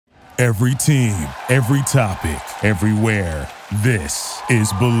Every team, every topic, everywhere. This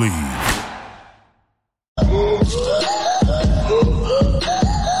is Believe.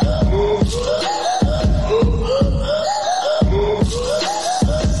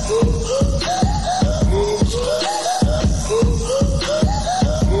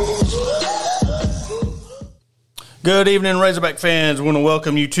 Good evening, Razorback fans. We want to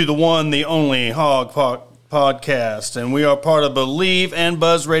welcome you to the one, the only Hog Podcast. And we are part of Believe and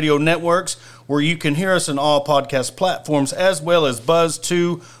Buzz Radio Networks, where you can hear us on all podcast platforms, as well as Buzz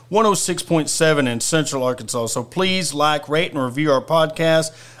 2 106.7 in Central Arkansas. So please like, rate, and review our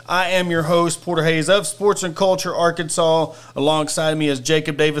podcast. I am your host, Porter Hayes of Sports and Culture Arkansas. Alongside me is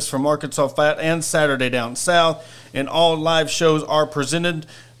Jacob Davis from Arkansas Flat and Saturday Down South. And all live shows are presented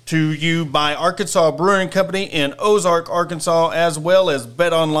to you by Arkansas Brewing Company in Ozark, Arkansas, as well as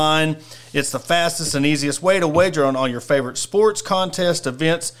Bet Online. It's the fastest and easiest way to wager on all your favorite sports, contests,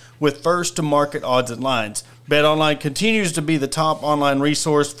 events with first-to-market odds and lines. Bet Online continues to be the top online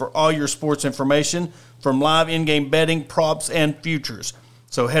resource for all your sports information, from live in-game betting, props, and futures.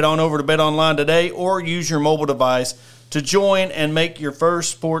 So head on over to Bet Online today or use your mobile device to join and make your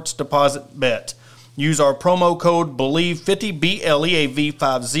first sports deposit bet. Use our promo code BELIEVE50,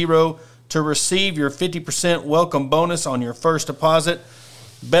 BLEAV50, to receive your 50% welcome bonus on your first deposit.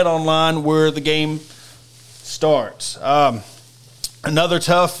 Bet Online, where the game starts. Another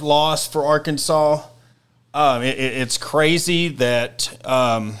tough loss for Arkansas. It's crazy that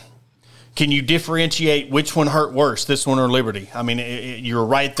can you differentiate which one hurt worse, this one or Liberty? I mean, you're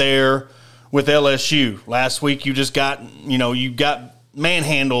right there with LSU. Last week you just got, you got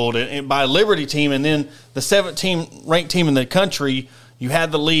manhandled by a Liberty team, and then the 17th ranked team in the country, you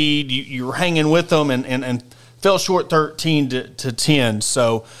had the lead, you were hanging with them and fell short 13 to 10.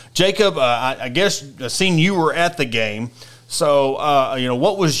 So, Jacob, I guess I seen you were at the game. So,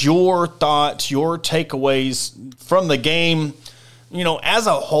 what was your thoughts, your takeaways from the game, as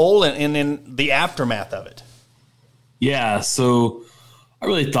a whole and in the aftermath of it? Yeah, so I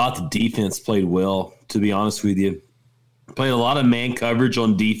really thought the defense played well, to be honest with you. Played a lot of man coverage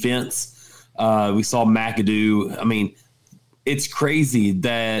on defense. We saw McAdoo. I mean, it's crazy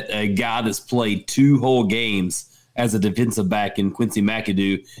that a guy that's played 2 whole games as a defensive back in Quincy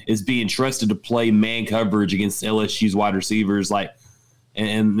McAdoo is being trusted to play man coverage against LSU's wide receivers,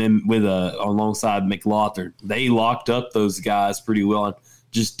 and then with alongside McLaughlin. They locked up those guys pretty well and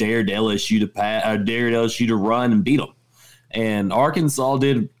just dared LSU to run and beat them. And Arkansas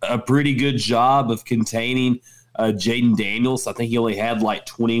did a pretty good job of containing Jaden Daniels. I think he only had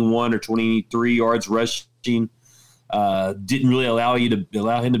 21 or 23 yards rushing. Didn't really allow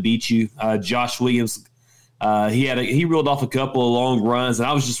him to beat you. Josh Williams, he reeled off a couple of long runs, and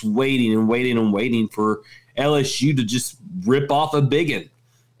I was just waiting for LSU to just rip off a biggin,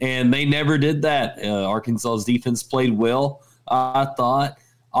 and they never did that. Arkansas's defense played well, I thought.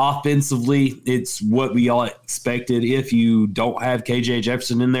 Offensively, it's what we all expected. If you don't have KJ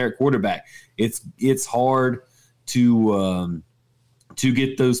Jefferson in there at quarterback, it's hard to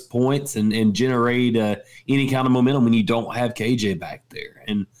get those points and generate any kind of momentum when you don't have KJ back there.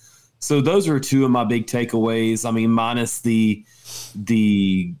 And so those are 2 of my big takeaways. I mean, minus the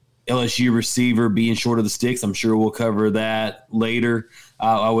LSU receiver being short of the sticks. I'm sure we'll cover that later.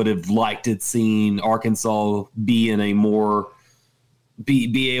 I would have liked to seen Arkansas be in a more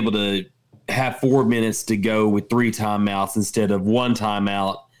be able to have 4 minutes to go with 3 timeouts instead of 1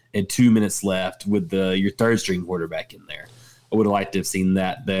 timeout and 2 minutes left with your third string quarterback in there. I would have liked to have seen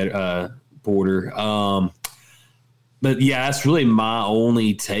that Porter. But yeah, that's really my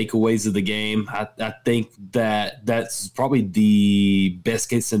only takeaways of the game. I think that's probably the best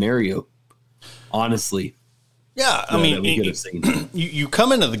case scenario, honestly. Yeah, I mean, we could have seen. You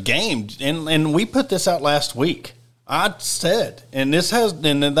come into the game, and we put this out last week. I said, and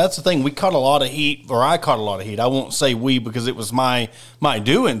that's the thing. We caught a lot of heat, or I caught a lot of heat. I won't say we because it was my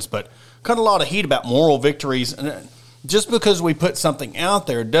doings, but caught a lot of heat about moral victories. And just because we put something out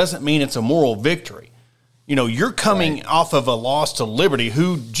there doesn't mean it's a moral victory. You're coming off of a loss to Liberty,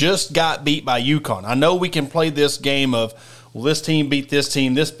 who just got beat by UConn. I know we can play this game of, well, this team beat this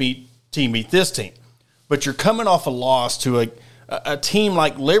team, team beat this team. But you're coming off a loss to a team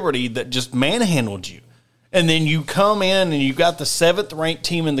like Liberty that just manhandled you. And then you come in and you've got the 7th-ranked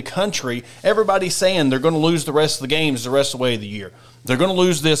team in the country. Everybody's saying they're going to lose the rest of the games the rest of the way of the year. They're going to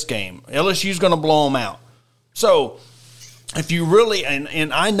lose this game. LSU's going to blow them out. So if you really –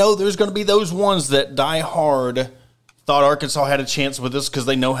 and I know there's going to be those ones that die hard, thought Arkansas had a chance with this because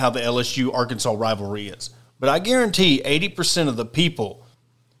they know how the LSU-Arkansas rivalry is. But I guarantee 80% of the people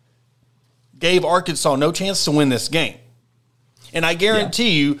gave Arkansas no chance to win this game. And I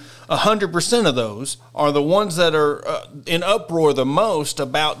guarantee you 100% of those are the ones that are in uproar the most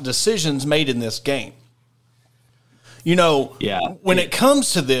about decisions made in this game. You know, when it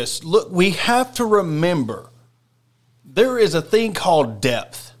comes to this, look, we have to remember there is a thing called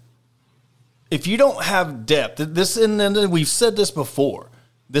depth. If you don't have depth, and we've said this before,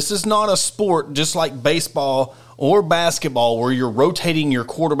 this is not a sport just like baseball or basketball where you're rotating your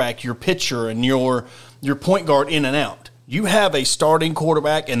quarterback, your pitcher, and your point guard in and out. You have a starting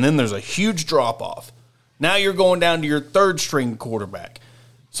quarterback, and then there's a huge drop-off. Now you're going down to your third-string quarterback.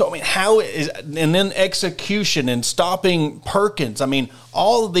 So, I mean, and then execution and stopping Perkins. I mean,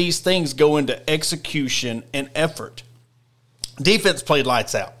 all of these things go into execution and effort. Defense played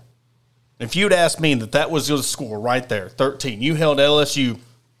lights out. If you'd asked me that was the score right there, 13, you held LSU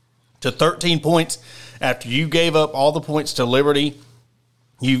to 13 points after you gave up all the points to Liberty.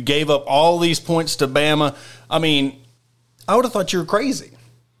 You gave up all these points to Bama. I mean, I would have thought you were crazy.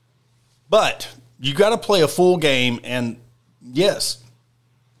 But you got to play a full game, and yes,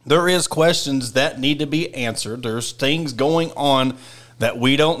 there is questions that need to be answered. There's things going on that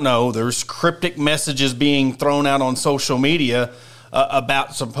we don't know. There's cryptic messages being thrown out on social media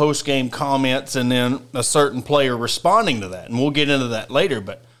about some post-game comments and then a certain player responding to that. And we'll get into that later.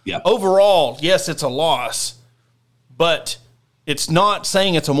 But overall, yes, it's a loss. But it's not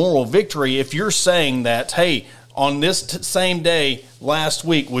saying it's a moral victory if you're saying that, hey, on this same day last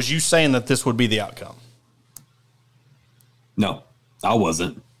week, was you saying that this would be the outcome? No, I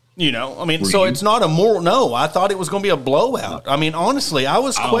wasn't. You know, I mean, so it's not a moral. No, I thought it was going to be a blowout. I mean, honestly, I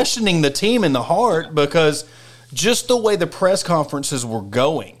was questioning the team in the heart because just the way the press conferences were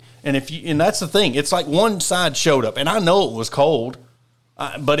going. And that's the thing. It's like one side showed up, and I know it was cold,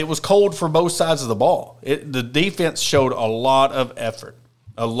 but it was cold for both sides of the ball. The defense showed a lot of effort,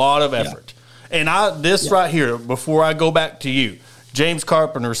 And right here, before I go back to you, James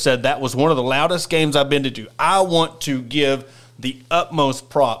Carpenter said that was one of the loudest games I've been to. I want to give the utmost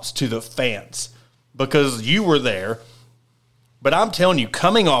props to the fans because you were there. But I'm telling you,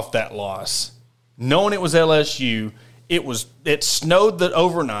 coming off that loss, knowing it was LSU, it snowed that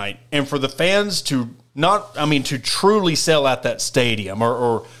overnight, and for the fans to truly sell out that stadium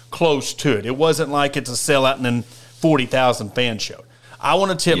or close to it. It wasn't like it's a sellout and then 40,000 fans showed. I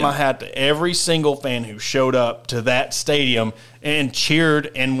want to tip my hat to every single fan who showed up to that stadium and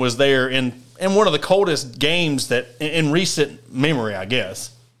cheered and was there in one of the coldest games that in recent memory, I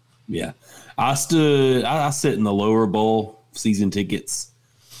guess. Yeah. I sit in the lower bowl season tickets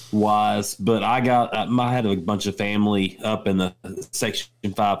wise, but I had a bunch of family up in the section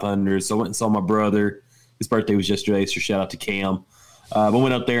 500. So I went and saw my brother. His birthday was yesterday, so shout out to Cam. I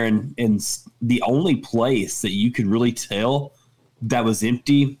went up there and the only place that you could really tell that was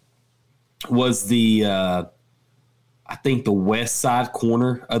empty was I think the west side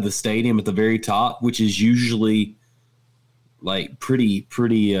corner of the stadium at the very top, which is usually like pretty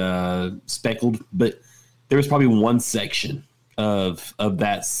speckled, but there was probably one section of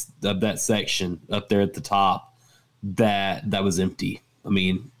that section up there at the top that was empty. I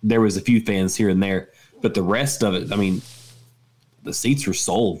mean, there was a few fans here and there, but the rest of it, I mean, the seats were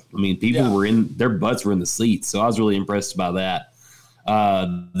sold. I mean, people were their butts were in the seats, so I was really impressed by that.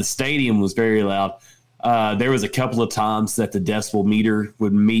 The stadium was very loud. There was a couple of times that the decibel meter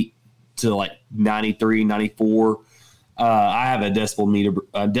would meet to like 93, 94. I have a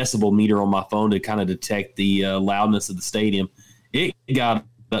decibel meter on my phone to kind of detect the loudness of the stadium. It got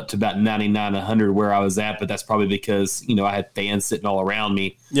up to about 99, 100 where I was at, but that's probably because, I had fans sitting all around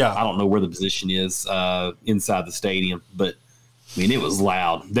me. Yeah. I don't know where the position is inside the stadium, but I mean, it was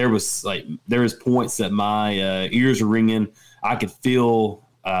loud. There was points that my ears were ringing. I could feel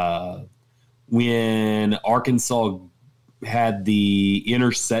when Arkansas had the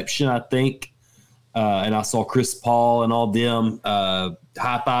interception, I think, and I saw Chris Paul and all them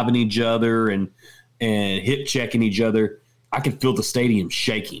high-fiving each other and hip-checking each other. I could feel the stadium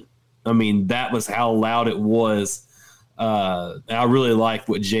shaking. I mean, that was how loud it was. I really like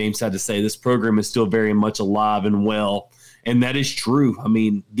what James had to say. This program is still very much alive and well, and that is true. I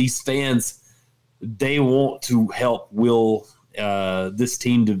mean, these fans, they want to help will this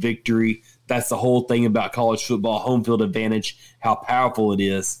team to victory. That's the whole thing about college football, home field advantage, how powerful it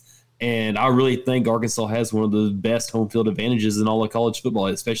is. And I really think Arkansas has one of the best home field advantages in all of college football,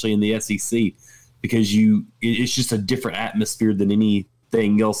 especially in the SEC, because it's just a different atmosphere than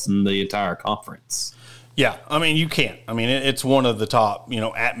anything else in the entire conference. Yeah, I mean, you can't. I mean, it's one of the top,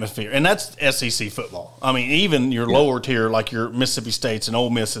 atmosphere. And that's SEC football. I mean, even your lower tier, like your Mississippi States and Ole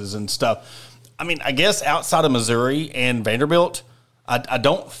Misses and stuff. I mean, I guess outside of Missouri and Vanderbilt, I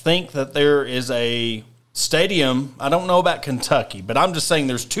don't think that there is a Stadium, I don't know about Kentucky, but I'm just saying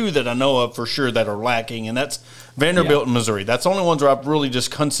there's two that I know of for sure that are lacking, and that's Vanderbilt and Missouri. That's the only ones where I've really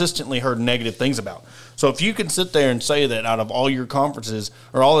just consistently heard negative things about. So if you can sit there and say that out of all your conferences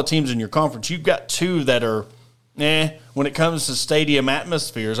or all the teams in your conference, you've got two that are, when it comes to stadium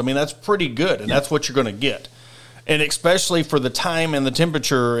atmospheres, I mean, that's pretty good, and that's what you're going to get. And especially for the time and the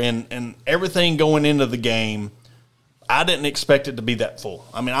temperature and everything going into the game, I didn't expect it to be that full.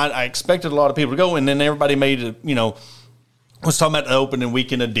 I mean, I expected a lot of people to go, and then everybody made it, was talking about the opening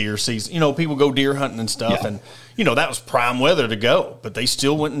weekend of deer season. People go deer hunting and stuff, and, that was prime weather to go. But they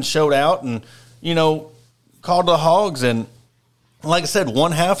still went and showed out and, called the Hogs. And like I said,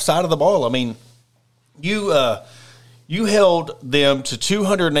 one half side of the ball. I mean, you held them to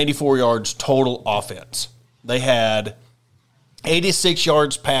 284 yards total offense. They had 86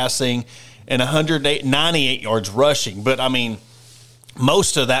 yards passing and 198 yards rushing. But, I mean,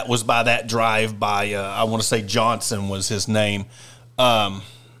 most of that was by that drive by, I want to say Johnson was his name. Let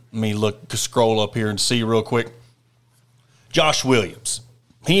me scroll up here and see real quick. Josh Williams.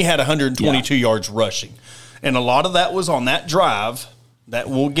 He had 122 yards rushing. And a lot of that was on that drive that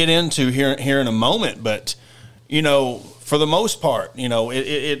we'll get into here in a moment. But, for the most part,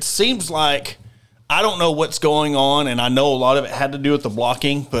 it seems like I don't know what's going on, and I know a lot of it had to do with the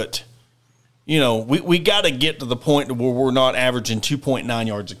blocking, but – we got to get to the point where we're not averaging 2.9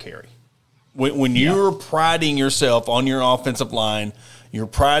 yards a carry. When you're priding yourself on your offensive line, you're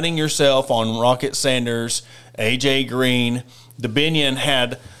priding yourself on Rocket Sanders, A.J. Green. DeBinion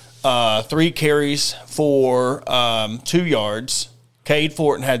had 3 carries for 2 yards. Cade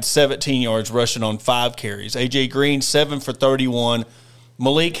Fortin had 17 yards rushing on 5 carries. A.J. Green, 7 for 31.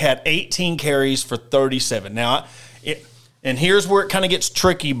 Malik had 18 carries for 37. Now, and here's where it kind of gets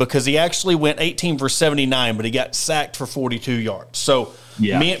tricky because he actually went 18 for 79, but he got sacked for 42 yards. So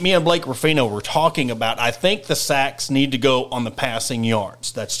me and Blake Ruffino were talking about, I think the sacks need to go on the passing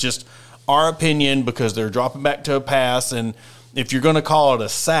yards. That's just our opinion because they're dropping back to a pass. And if you're going to call it a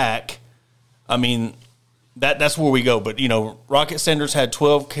sack, I mean, that's where we go. But, Rocket Sanders had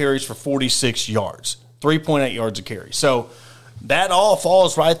 12 carries for 46 yards, 3.8 yards a carry. So that all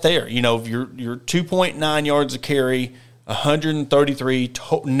falls right there. Your 2.9 yards a carry, 133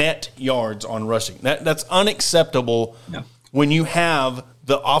 net yards on rushing. That's unacceptable when you have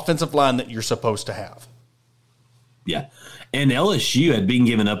the offensive line that you're supposed to have. Yeah. And LSU had been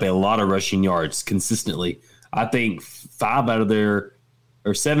giving up a lot of rushing yards consistently. I think 7 out of their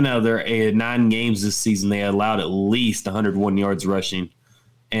 9 games this season, they allowed at least 101 yards rushing.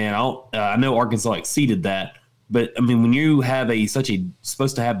 And I know Arkansas exceeded that. But, I mean, when you have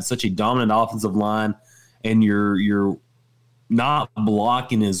supposed to have such a dominant offensive line and you're not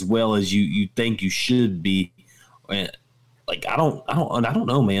blocking as well as you think you should be, like I don't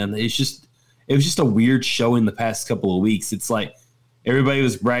know, man. It was just a weird showing the past couple of weeks. It's like everybody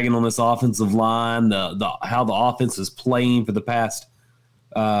was bragging on this offensive line, how the offense is playing for the past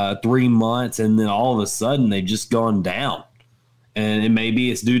 3 months, and then all of a sudden they've just gone down. And maybe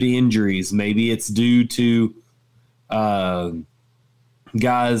it's due to injuries, maybe it's due to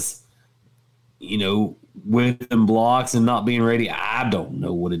guys, with them blocks and not being ready. I don't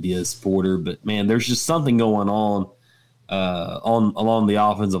know what it is, Porter, but man, there's just something going on along the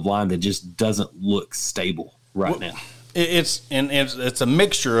offensive line that just doesn't look stable right now. It's a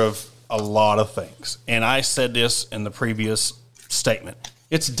mixture of a lot of things. And I said this in the previous statement.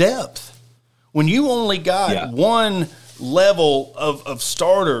 It's depth. When you only got one level of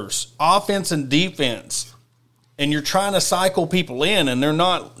starters, offense and defense, and you're trying to cycle people in, and they're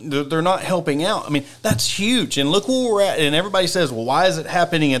not helping out. I mean, that's huge. And look where we're at. And everybody says, well, why is it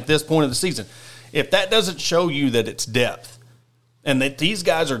happening at this point of the season? If that doesn't show you that it's depth and that these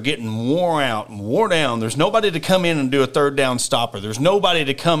guys are getting wore out and wore down, there's nobody to come in and do a third down stopper. There's nobody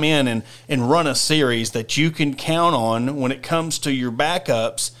to come in and run a series that you can count on when it comes to your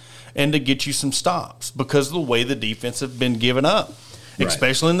backups and to get you some stops because of the way the defense have been given up. Right.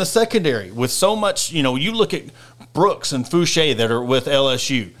 Especially in the secondary with so much, you look at Brooks and Fouché that are with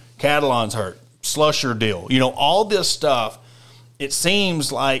LSU, Catalan's hurt, Slusher deal, all this stuff. It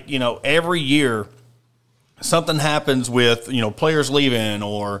seems like, every year something happens with, players leaving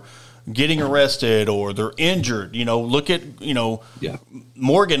or getting arrested or they're injured. Look at,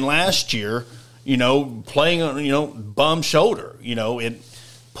 Morgan last year, playing on, bum shoulder,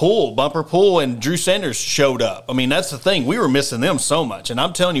 Bumper Pool and Drew Sanders showed up. I mean, that's the thing. We were missing them so much. And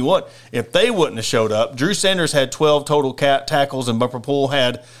I'm telling you what, if they wouldn't have showed up, Drew Sanders had 12 total tackles and Bumper Pool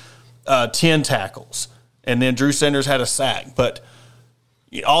had 10 tackles. And then Drew Sanders had a sack. But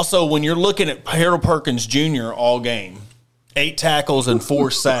also, when you're looking at Harold Perkins Jr. all game, 8 tackles and 4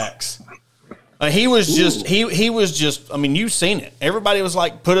 sacks. He was just he was just. I mean, you've seen it. Everybody was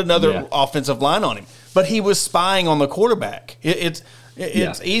like, put another offensive line on him, but he was spying on the quarterback. It's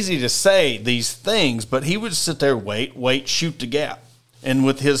easy to say these things, but he would sit there, wait, shoot the gap, and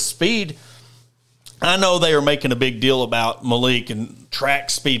with his speed. I know they are making a big deal about Malik and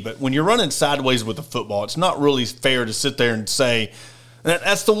track speed, but when you're running sideways with the football, it's not really fair to sit there and say.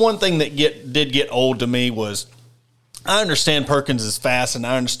 That's the one thing that did get old to me was I understand Perkins is fast and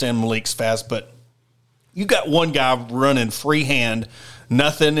I understand Malik's fast, but you got one guy running freehand,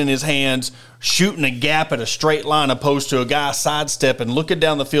 nothing in his hands, shooting a gap at a straight line opposed to a guy sidestepping, looking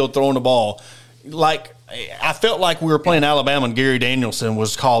down the field, throwing the ball. Like, I felt like we were playing Alabama and Gary Danielson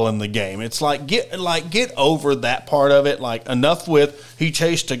was calling the game. It's like get over that part of it. Like enough with he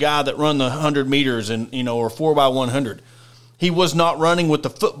chased a guy that run the 100 meters and or 4x100. He was not running with the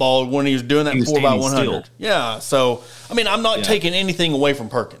football when he was doing that 4x100. Yeah, so I mean I'm not taking anything away from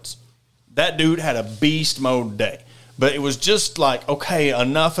Perkins. That dude had a beast mode day, but it was just like okay,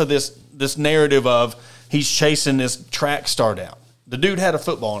 enough of this narrative of he's chasing this track star down. The dude had a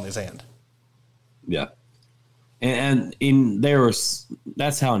football in his hand. Yeah. And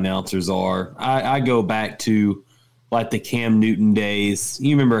that's how announcers are. I go back to like the Cam Newton days.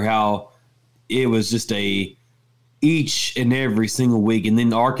 You remember how it was just each and every single week, and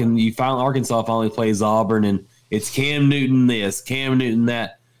then Arkansas finally plays Auburn, and it's Cam Newton this, Cam Newton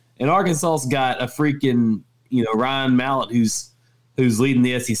that, and Arkansas's got a freaking Ryan Mallett who's leading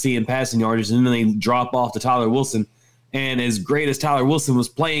the SEC in passing yardage, and then they drop off to Tyler Wilson, and as great as Tyler Wilson was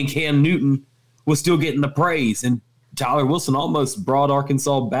playing, Cam Newton was still getting the praise, and Tyler Wilson almost brought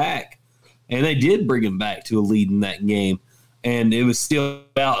Arkansas back, and they did bring him back to a lead in that game, and it was still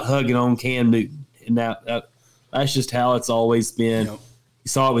about hugging on Cam Newton, and that's just how it's always been. Yep. You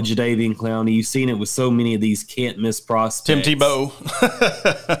saw it with Jadeveon Clowney. You've seen it with so many of these can't-miss prospects. Tim Tebow.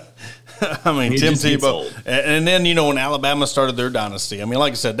 I mean, Tim Tebow. And then, when Alabama started their dynasty, I mean,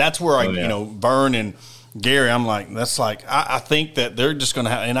 like I said, that's where Vern and – Gary, I'm like, that's like, I think that they're just going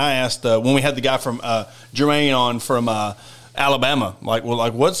to have, and I asked when we had the guy from Jermaine on from Alabama,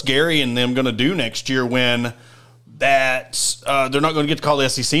 what's Gary and them going to do next year when they're not going to get to call the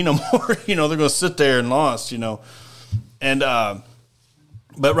SEC no more? They're going to sit there and lost, and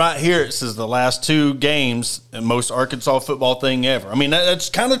but right here it says the last two games and most Arkansas football thing ever. I mean, that's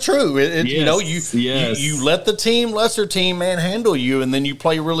kind of true. You let the lesser team manhandle you, and then you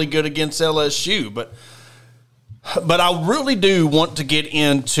play really good against LSU, But I really do want to get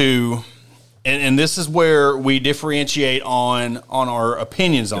into, and this is where we differentiate on our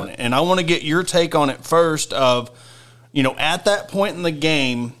opinions on it. And I want to get your take on it first of, at that point in the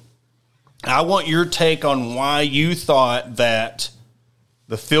game, I want your take on why you thought that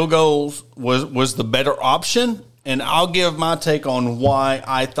the field goals was the better option. And I'll give my take on why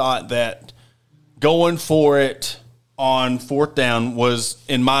I thought that going for it on fourth down was,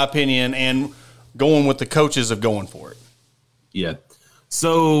 in my opinion, and going with the coaches of going for it. Yeah.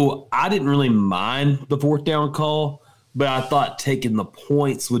 So I didn't really mind the fourth down call, but I thought taking the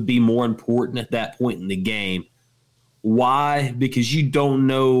points would be more important at that point in the game. Why? Because you don't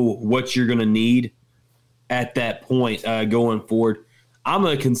know what you're going to need at that point going forward. I'm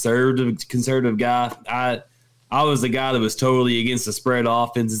a conservative guy. I was the guy that was totally against the spread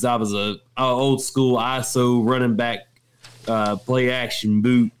offenses. I was a old school ISO running back, play action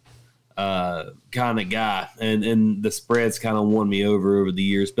boot kind of guy, and the spreads kind of won me over the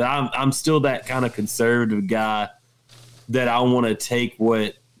years. But I'm still that kind of conservative guy that I want to take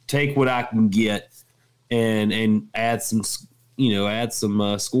what I can get and add some scores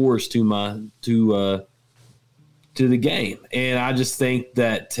to the game. And I just think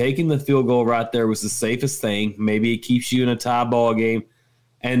that taking the field goal right there was the safest thing. Maybe it keeps you in a tie ball game,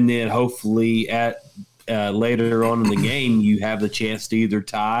 and then hopefully at later on in the game you have the chance to either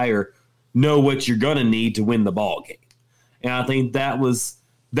tie or know what you're going to need to win the ball game. And I think that was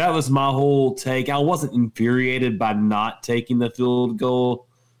my whole take. I wasn't infuriated by not taking the field goal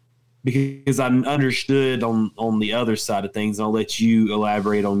because I understood on the other side of things. I'll let you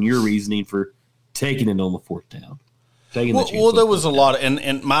elaborate on your reasoning for taking it on the fourth down. Well, there was a lot of,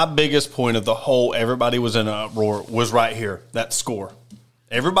 and my biggest point of the whole, everybody was in an uproar, was right here, that score.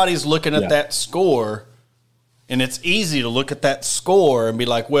 Everybody's looking at that score, and it's easy to look at that score and be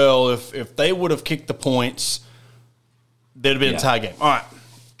like, well, if they would have kicked the points, there'd have been a tie game. All right,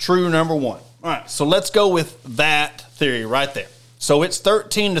 true number one. All right, so let's go with that theory right there. So it's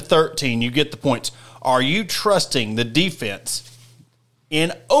 13-13, you get the points. Are you trusting the defense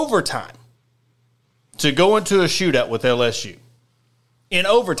in overtime to go into a shootout with LSU? In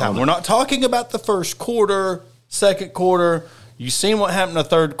overtime. We're not talking about the first quarter, second quarter. You've seen what happened in the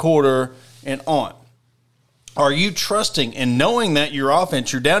third quarter. and on. Are you trusting and knowing that your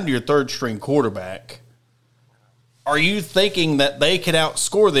offense, you're down to your third string quarterback, are you thinking that they could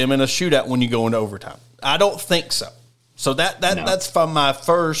outscore them in a shootout when you go into overtime? I don't think so. So that's from my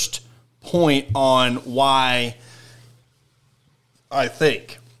first point on why I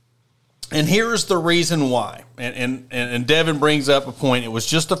think. And here's the reason why. And Devin brings up a point. It was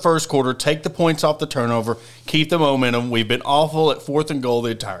just the first quarter. Take the points off the turnover. Keep the momentum. We've been awful at 4th and goal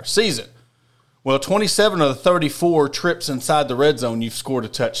the entire season. Well, 27 of the 34 trips inside the red zone, you've scored a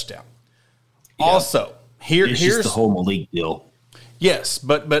touchdown. Yeah. Also, here's just the whole Malik deal. Yes,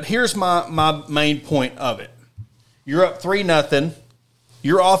 but here's my main point of it. You're up 3-0.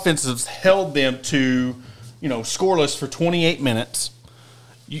 Your offense has held them to, scoreless for 28 minutes.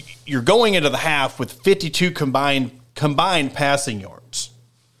 You're going into the half with 52 combined passing yards.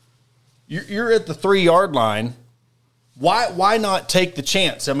 You're at the 3-yard line. Why not take the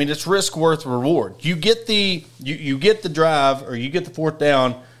chance? I mean, it's risk worth reward. You get the you get the drive, or you get the 4th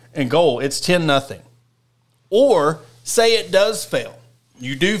down and goal. It's 10-0. Or say it does fail.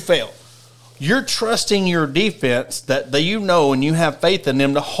 You do fail. You're trusting your defense that and you have faith in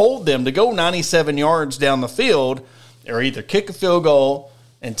them to hold them to go 97 yards down the field, or either kick a field goal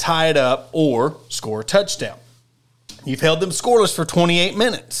and tie it up or score a touchdown. You've held them scoreless for 28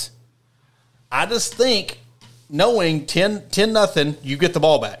 minutes. I just think, knowing 10-0, you get the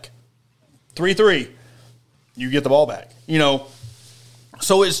ball back. 3-3, you get the ball back.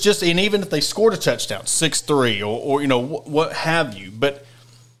 So it's just, and even if they scored a touchdown, 6-3 or what have you. But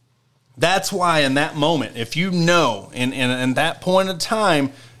that's why in that moment, if in that point of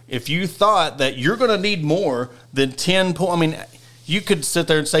time, if you thought that you're going to need more than 10 points, I mean, you could sit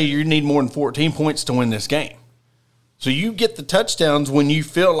there and say you need more than 14 points to win this game. So you get the touchdowns when you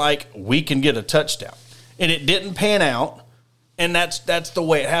feel like we can get a touchdown. And it didn't pan out, and that's the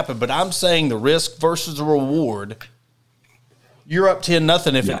way it happened. But I'm saying the risk versus the reward, you're up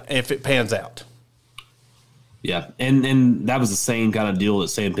 10-0 if it pans out. Yeah, and that was the same kind of deal that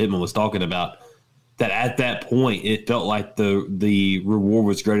Sam Pittman was talking about, that at that point it felt like the reward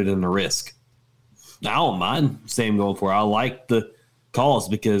was greater than the risk. Now, I don't mind Sam going for it. I like the calls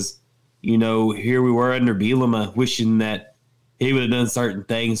because, here we were under Bielema wishing that he would have done certain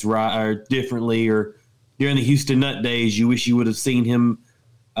things right or differently, or during the Houston Nut days, you wish you would have seen him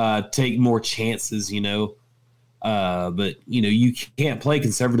take more chances, But, you can't play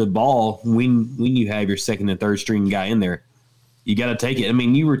conservative ball when you have your second and third string guy in there. You got to take it. I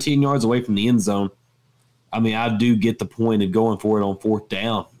mean, you were 10 yards away from the end zone. I mean, I do get the point of going for it on 4th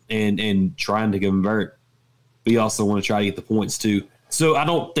down and trying to convert. But you also want to try to get the points too. So I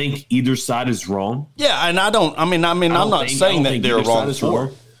don't think either side is wrong. Yeah, and I'm not saying that they're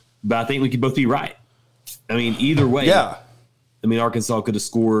wrong. But I think we could both be right. I mean, either way. Yeah. I mean, Arkansas could have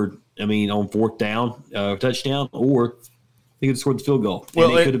scored, on 4th down, touchdown, or they could have scored the field goal.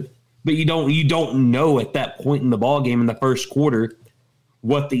 Well, but you don't know at that point in the ball game in the first quarter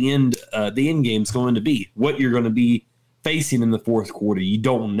what the end game is going to be, what you're going to be facing in the fourth quarter. You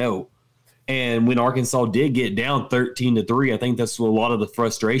don't know. And when Arkansas did get down 13-3, I think that's what a lot of the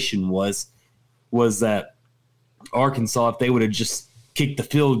frustration was that Arkansas, if they would have just kicked the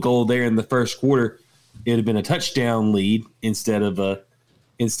field goal there in the first quarter, it would have been a touchdown lead instead of a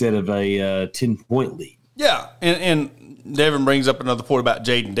 10-point lead. Yeah, and Devin brings up another point about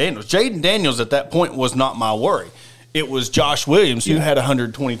Jaden Daniels. Jaden Daniels at that point was not my worry. It was Josh Williams who had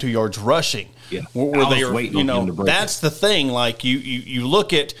 122 yards rushing. Yeah, where they were, that's the thing. Like you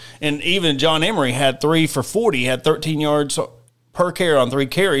look at, and even John Emery had 3 for 40, he had 13 yards per carry on 3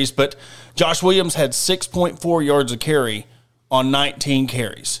 carries, but Josh Williams had 6.4 yards a carry on 19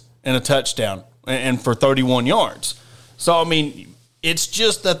 carries and a touchdown, and for 31 yards. So I mean, it's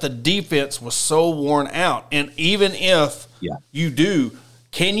just that the defense was so worn out, and even if you do.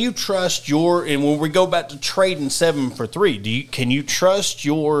 Can you trust and when we go back to trading 7 for 3, can you trust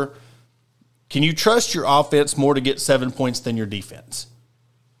your offense more to get 7 points than your defense?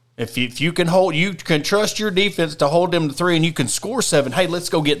 If you can trust your defense to hold them to 3 and you can score 7, hey, let's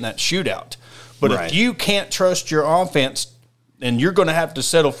go get in that shootout. But if you can't trust your offense and you're going to have to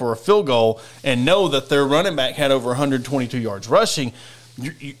settle for a field goal and know that their running back had over 122 yards rushing,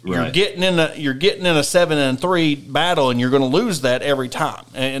 you're getting in a 7-3 battle, and you're going to lose that every time.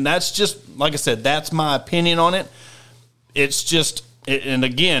 And that's just, like I said, that's my opinion on it. It's just, and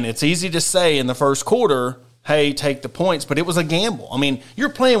again, it's easy to say in the first quarter, hey, take the points, but it was a gamble. I mean, you're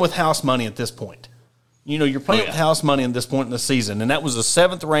playing with house money at this point. You're playing with house money at this point in the season, and that was the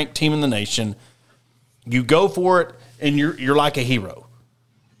 7th ranked team in the nation. You go for it, and you're like a hero.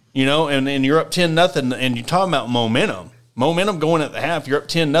 And you're up 10-0, and you're talking about momentum. momentum going at the half. You're up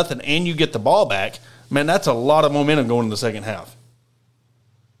 10-0, and you get the ball back. Man, that's a lot of momentum going in the second half.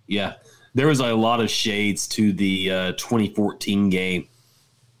 Yeah, there was a lot of shades to the 2014 game.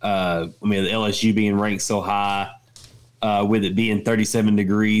 The LSU being ranked so high, with it being 37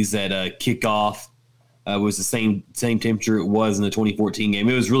 degrees at kickoff, was the same temperature it was in the 2014 game.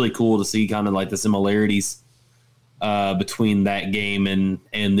 It was really cool to see kind of like the similarities between that game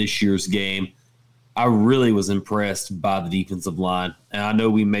and this year's game. I really was impressed by the defensive line, and I know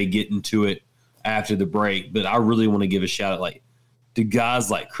we may get into it after the break, but I really want to give a shout out to guys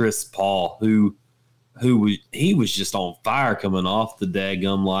like Chris Paul, who he was just on fire coming off the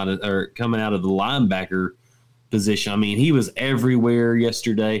daggum line, or coming out of the linebacker position. I mean, he was everywhere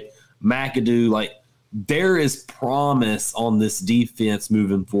yesterday. McAdoo, there is promise on this defense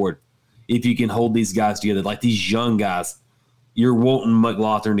moving forward. If you can hold these guys together, like these young guys, you're wanting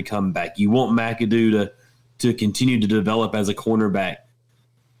McLaughlin to come back. You want McAdoo to continue to develop as a cornerback.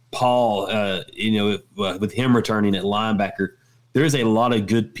 Paul, with him returning at linebacker, there's a lot of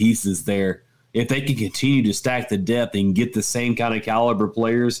good pieces there. If they can continue to stack the depth and get the same kind of caliber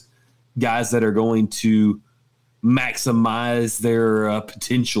players, guys that are going to maximize their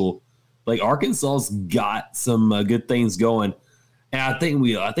potential, like Arkansas's got some good things going. And I think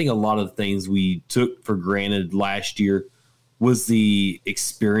a lot of the things we took for granted last year was the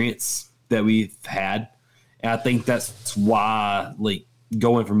experience that we've had. And I think that's why,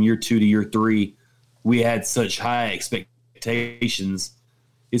 going from year 2 to year 3, we had such high expectations,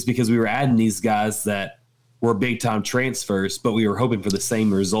 is because we were adding these guys that were big-time transfers, but we were hoping for the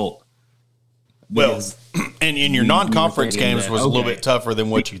same result. Well, and in your non-conference games was a little bit tougher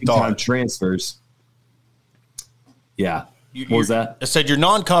than what you thought. Transfers. Yeah. What was that? I said your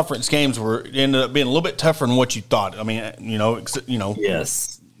non-conference games ended up being a little bit tougher than what you thought. I mean,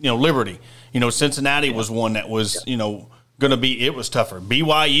 yes. Liberty. Cincinnati was one that was, going to be, it was tougher.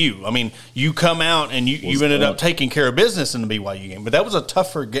 BYU. I mean, you come out and you ended up taking care of business in the BYU game, but that was a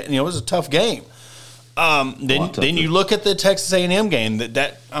tougher game. It was a tough game. Then you look at the Texas A&M game.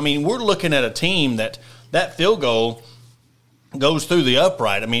 We're looking at a team that field goal goes through the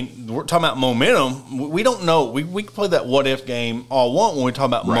upright. I mean, we're talking about momentum. We don't know. We can play that what if game all want when we talk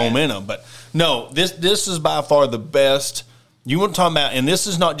about momentum, but no, this is by far the best. You want to talk about, and this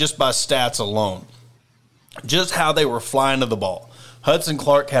is not just by stats alone, just how they were flying to the ball. Hudson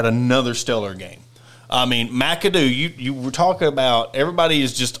Clark had another stellar game. I mean, McAdoo, you were talking about, everybody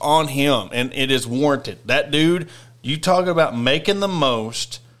is just on him, and it is warranted. That dude, you talk about making the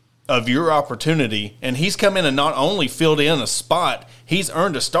most of your opportunity, and he's come in and not only filled in a spot, he's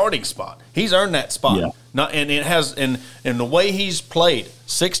earned a starting spot. He's earned that spot. Yeah. And the way he's played,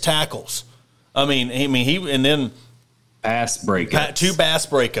 6 tackles. I mean, and then pass breakups. 2 pass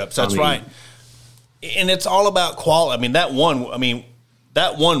breakups. That's right. And it's all about quality. I mean, that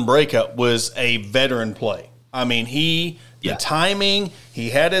one breakup was a veteran play. I mean, the timing, he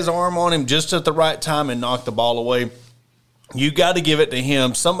had his arm on him just at the right time and knocked the ball away. You got to give it to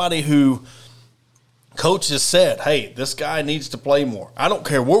him, somebody who coach has said, hey, this guy needs to play more. I don't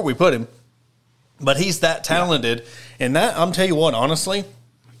care where we put him, but he's that talented. Yeah. And that, I'm tell you what, honestly,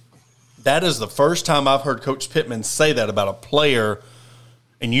 that is the first time I've heard Coach Pittman say that about a player.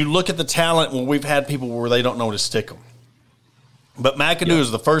 And you look at the talent where we've had people where they don't know where to stick them. But McAdoo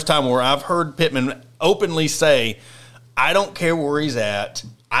is the first time where I've heard Pittman openly say, I don't care where he's at,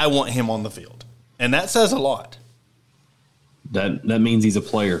 I want him on the field. And that says a lot. That means he's a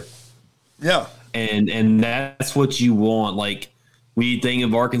player. Yeah. And that's what you want. Like, when you think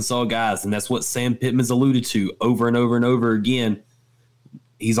of Arkansas guys, and that's what Sam Pittman's alluded to over and over and over again,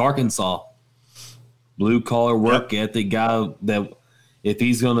 he's Arkansas. Blue-collar work ethic guy that if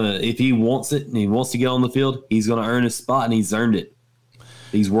he wants it and he wants to get on the field, he's going to earn his spot, and he's earned it.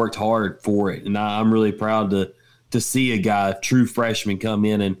 He's worked hard for it. And I'm really proud to see a guy, a true freshman, come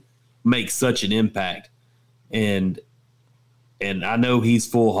in and make such an impact. And I know he's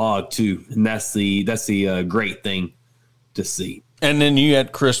full hog too, and that's the great thing to see. And then you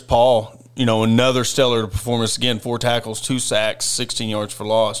had Chris Paul, another stellar performance again: 4 tackles, 2 sacks, 16 yards for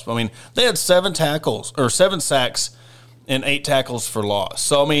loss. I mean, they had 7 sacks and 8 tackles for loss.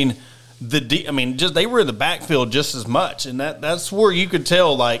 So I mean, they were in the backfield just as much, and that's where you could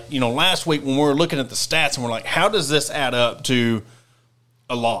tell. Last week when we were looking at the stats and we're like, how does this add up to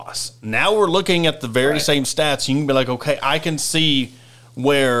a loss? Now we're looking at the very same stats. You can be like, okay, I can see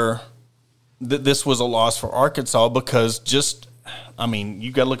where this was a loss for Arkansas because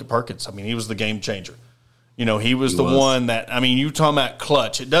you got to look at Perkins. I mean, he was the game changer. He was the one that, you talking about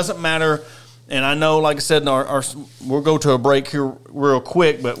clutch. It doesn't matter. And I know, like I said, we'll go to a break here real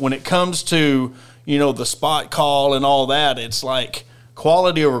quick, but when it comes to, the spot call and all that. It's like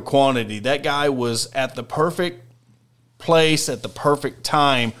quality over quantity. That guy was at the perfect place at the perfect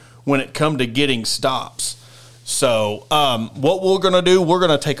time when it come to getting stops. So what we're going to do, we're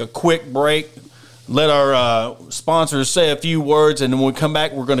going to take a quick break, let our sponsors say a few words, and then when we come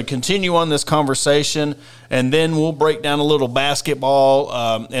back, we're going to continue on this conversation, and then we'll break down a little basketball,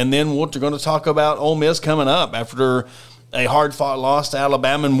 and then we're going to talk about Ole Miss coming up after a hard-fought loss to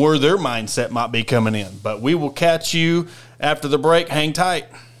Alabama and where their mindset might be coming in. But we will catch you after the break. Hang tight.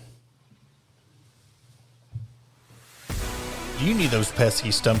 Do you need those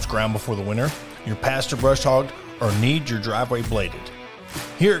pesky stumps ground before the winter, your pasture brush hogged, or need your driveway bladed?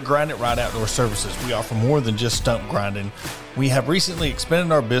 Here at Grind It Right Outdoor Services, we offer more than just stump grinding. We have recently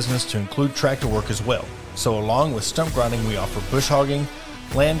expanded our business to include tractor work as well. So along with stump grinding, we offer bush hogging,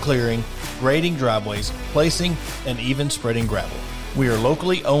 land clearing, grading driveways, placing, and even spreading gravel. We are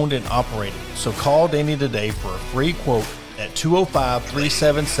locally owned and operated, so call Danny today for a free quote at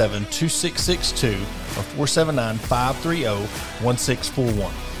 205-377-2662 or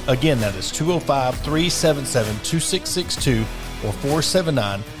 479-530-1641. Again, that is 205-377-2662 or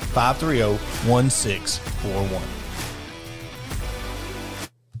 479-530-1641.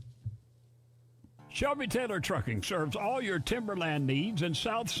 Shelby Taylor Trucking serves all your timberland needs in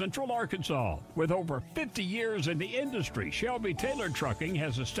South Central Arkansas. With over 50 years in the industry, Shelby Taylor Trucking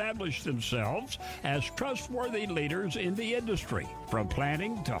has established themselves as trustworthy leaders in the industry. From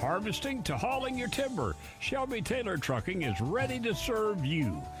planting to harvesting to hauling your timber, Shelby Taylor Trucking is ready to serve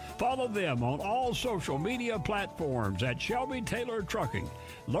you. Follow them on all social media platforms at Shelby Taylor Trucking.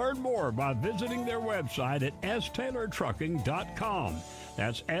 Learn more by visiting their website at staylortrucking.com.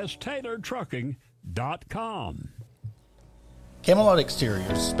 That's staylortrucking.com. Camelot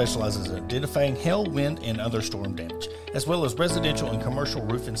Exteriors specializes in identifying hail, wind, and other storm damage, as well as residential and commercial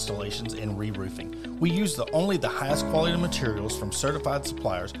roof installations and re-roofing. We use only the highest quality materials from certified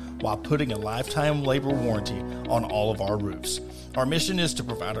suppliers while putting a lifetime labor warranty on all of our roofs. Our mission is to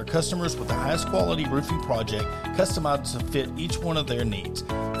provide our customers with the highest quality roofing project customized to fit each one of their needs,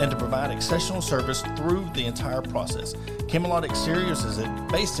 and to provide exceptional service through the entire process. Camelot Exteriors is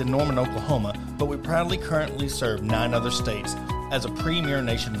based in Norman, Oklahoma, but we proudly currently serve 9 other states as a premier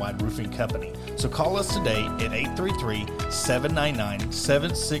nationwide roofing company. So call us today at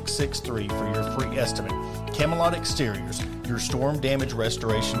 833-799-7663 for your free estimate. Camelot Exteriors, your storm damage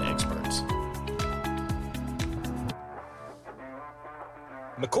restoration experts.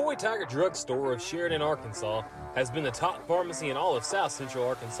 McCoy Tiger Drug Store of Sheridan, Arkansas has been the top pharmacy in all of South Central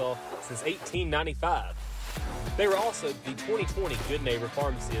Arkansas since 1895. They were also the 2020 Good Neighbor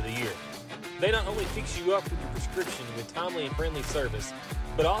Pharmacy of the Year. They not only fix you up with your prescription with timely and friendly service,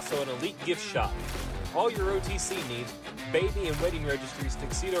 but also an elite gift shop. All your OTC needs, baby and wedding registries,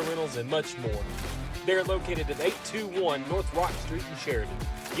 tuxedo rentals, and much more. They're located at 821 North Rock Street in Sheridan.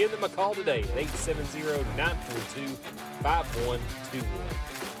 Give them a call today at 870-942-5121.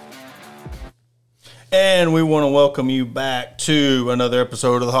 And we want to welcome you back to another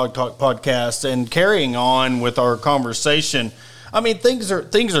episode of the Hog Talk podcast, and carrying on with our conversation. I mean, things are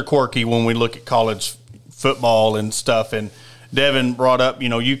quirky when we look at college football and stuff. And Devin brought up,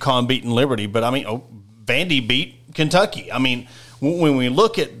 UConn beating Liberty, but I mean, Vandy beat Kentucky. I mean, when we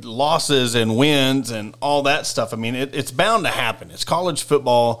look at losses and wins and all that stuff, I mean, it's bound to happen. It's college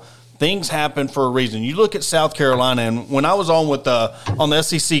football. Things happen for a reason. You look at South Carolina, and when I was on the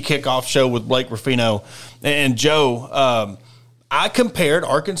SEC kickoff show with Blake Ruffino and Joe, I compared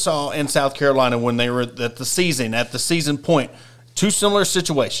Arkansas and South Carolina when they were at the season point. Two similar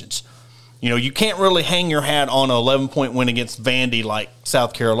situations. You can't really hang your hat on an 11-point win against Vandy like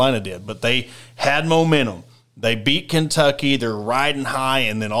South Carolina did, but they had momentum. They beat Kentucky. They're riding high,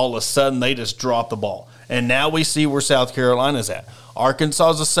 and then all of a sudden they just drop the ball. And now we see where South Carolina's at.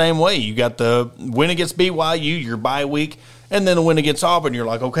 Arkansas is the same way. You got the win against BYU, your bye week, and then the win against Auburn. You're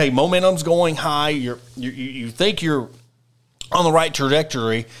like, okay, momentum's going high. You think you're on the right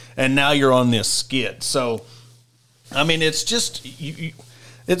trajectory, and now you're on this skid. So, I mean, it's just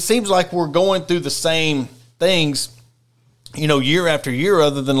it seems like we're going through the same things, year after year,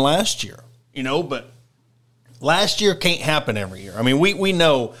 other than last year. But last year can't happen every year. I mean, we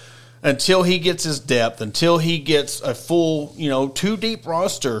know. Until he gets his depth, until he gets a full, 2-deep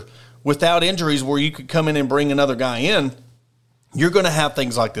roster without injuries where you could come in and bring another guy in, you're going to have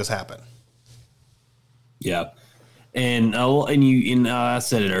things like this happen. Yeah. And I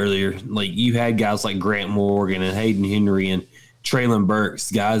said it earlier, like you had guys like Grant Morgan and Hayden Henry and Traylon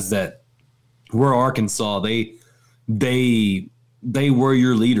Burks, guys that were Arkansas. They were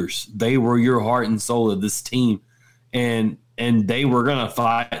your leaders. They were your heart and soul of this team. And and they were going to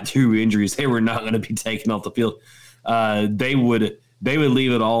fight through injuries. They were not going to be taken off the field. They would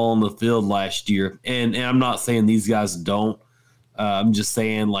leave it all on the field last year. And I'm not saying these guys don't. I'm just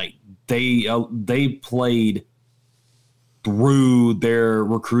saying like they played through their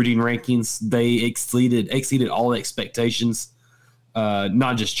recruiting rankings. They exceeded all expectations.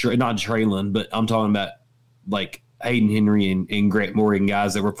 Not just Traylon, but I'm talking about like Hayden Henry and Grant Morgan,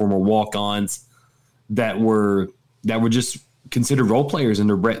 guys that were former walk-ons that were just considered role players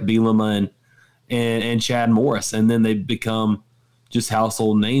under Brett Bielema and Chad Morris, and then they become just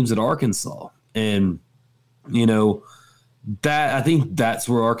household names at Arkansas. And that I think that's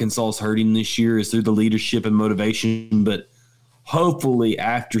where Arkansas is hurting this year, is through the leadership and motivation. But hopefully,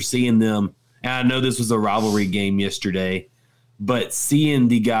 after seeing them, and I know this was a rivalry game yesterday, but seeing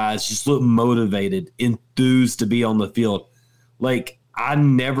the guys just look motivated, enthused to be on the field, like I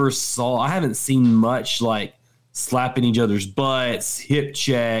haven't seen much like slapping each other's butts, hip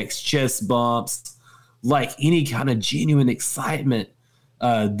checks, chest bumps, like any kind of genuine excitement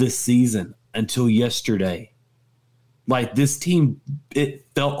this season until yesterday. Like this team, it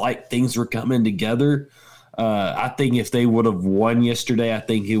felt like things were coming together. I think if they would have won yesterday, I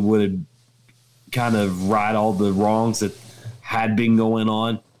think it would have kind of right all the wrongs that had been going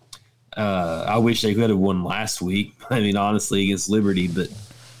on. I wish they could have won last week. I mean, honestly, against Liberty. But,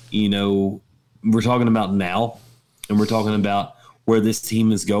 we're talking about now, and we're talking about where this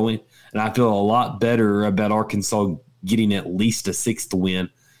team is going. And I feel a lot better about Arkansas getting at least a sixth win.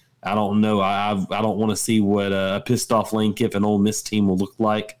 I don't know. I don't want to see what a pissed-off Lane Kiffin Ole Miss team will look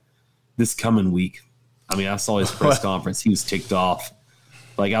like this coming week. I mean, I saw his press conference. He was ticked off.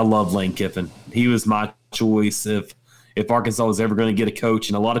 Like, I love Lane Kiffin. He was my choice if Arkansas was ever going to get a coach,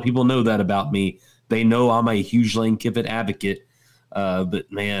 and a lot of people know that about me. They know I'm a huge Lane Kiffin advocate.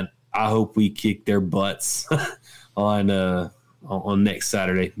 But, man, I hope we kick their butts on next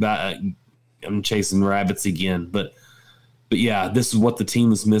Saturday. I'm chasing rabbits again. But yeah, this is what the team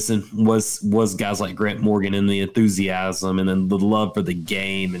was missing, was guys like Grant Morgan and the enthusiasm and then the love for the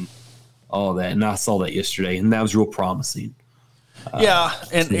game and all that. And I saw that yesterday, and that was real promising.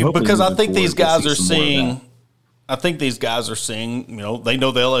 And because I think these guys are seeing – I think these guys are seeing, they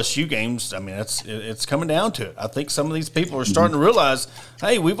know the LSU games. I mean, it's coming down to it. I think some of these people are starting to realize,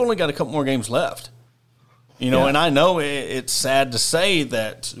 hey, we've only got a couple more games left. And I know it's sad to say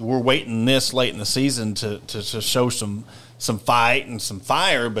that we're waiting this late in the season to show some fight and some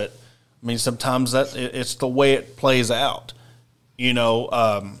fire, but I mean, sometimes it's the way it plays out.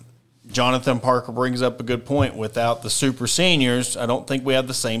 Jonathan Parker brings up a good point. Without the super seniors, I don't think we have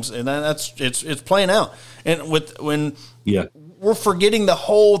the same, and it's playing out. And we're forgetting the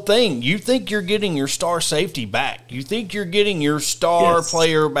whole thing. You think you're getting your star safety back. You think you're getting your star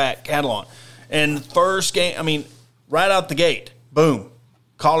player back, Catalan. And first game, I mean, right out the gate, boom,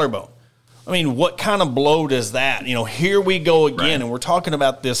 collarbone. I mean, what kind of blow does that? Here we go again, and we're talking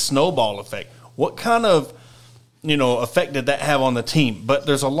about this snowball effect. What kind of effect did that have on the team? But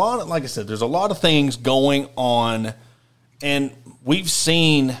there's a lot of, like I said, there's a lot of things going on, and we've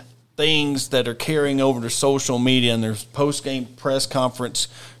seen things that are carrying over to social media, and there's post-game press conference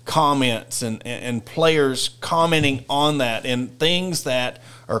comments and players commenting on that and things that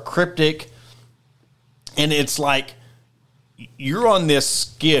are cryptic. And it's like, you're on this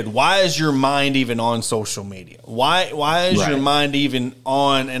skid. Why is your mind even on social media? Why is your mind even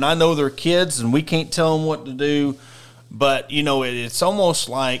on? And I know they're kids, and we can't tell them what to do, but it's almost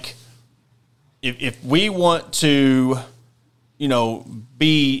like if we want to,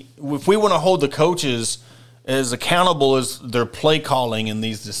 if we want to hold the coaches as accountable as their play calling and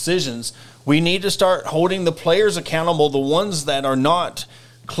these decisions, we need to start holding the players accountable. The ones that are not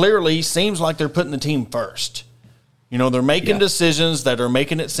clearly seems like they're putting the team first. They're making decisions that are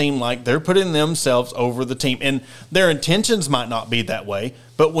making it seem like they're putting themselves over the team. And their intentions might not be that way,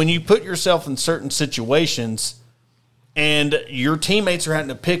 but when you put yourself in certain situations and your teammates are having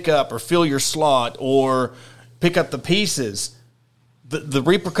to pick up or fill your slot or pick up the pieces, the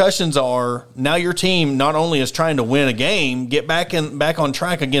repercussions are now your team not only is trying to win a game, get back on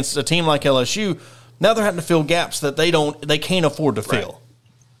track against a team like LSU, now they're having to fill gaps that they can't afford to fill.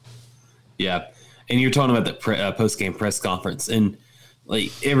 Yeah. And you're talking about the post-game press conference, and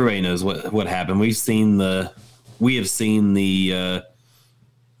like everybody knows what happened. We have seen the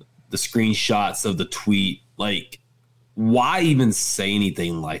screenshots of the tweet. Like, why even say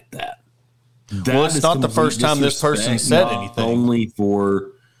anything like that? It's not the first time this person said anything. Only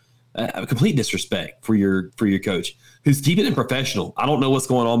for complete disrespect for your coach, who's keeping it professional. I don't know what's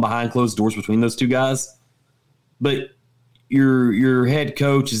going on behind closed doors between those two guys, but your head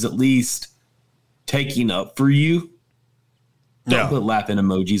coach is at least taking up for you Don't put laughing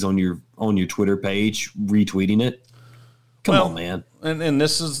emojis on your Twitter page, retweeting it. Come on, man. And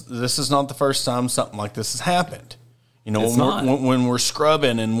this is not the first time something like this has happened. You know, when we're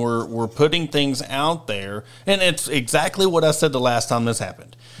scrubbing and we're putting things out there, and it's exactly what I said the last time this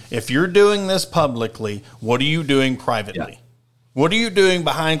happened. If you're doing this publicly, what are you doing privately? Yeah. What are you doing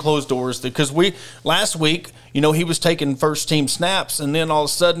behind closed doors? Because last week, you know, he was taking first team snaps, and then all of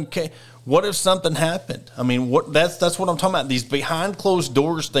a sudden, what if something happened? I mean, that's what I'm talking about. These behind closed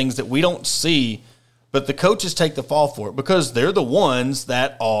doors things that we don't see, but the coaches take the fall for it because they're the ones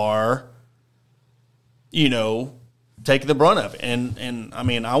that are, you know, taking the brunt of it. And I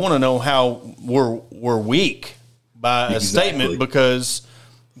mean, I want to know how we're weak by a statement, because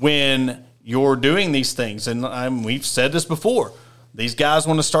when you're doing these things, and we've said this before, these guys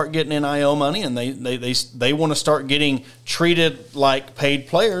want to start getting NIL money, and they want to start getting treated like paid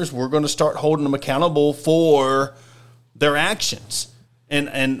players. We're going to start holding them accountable for their actions.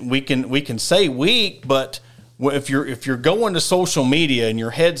 And we can say weak, but if you're going to social media and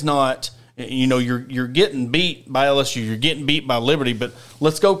your head's not, you know, you're getting beat by LSU, you're getting beat by Liberty, but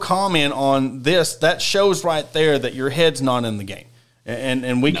let's go comment on this. That shows right there that your head's not in the game.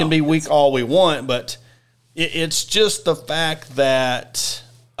 And we can be weak all we want, but it's just the fact that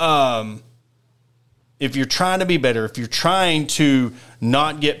if you're trying to be better, if you're trying to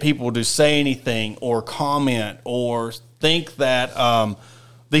not get people to say anything or comment or think that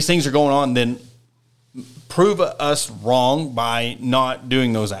these things are going on, then prove us wrong by not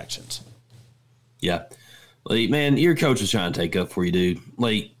doing those actions. Yeah. Like, man, your coach is trying to take up for you, dude.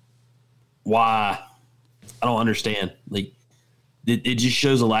 Like, why? I don't understand. Like, it just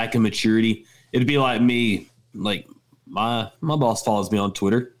shows a lack of maturity. It'd be like me. Like, my boss follows me on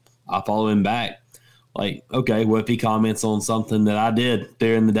Twitter. I follow him back. Like, okay, well, if he comments on something that I did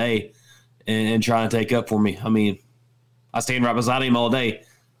there in the day and trying to take up for me, I mean, I stand right beside him all day.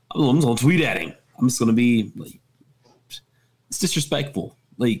 I'm just going to tweet at him. I'm just going to be like, it's disrespectful.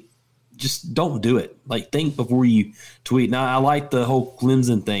 Like, just don't do it. Like, think before you tweet. Now, I like the whole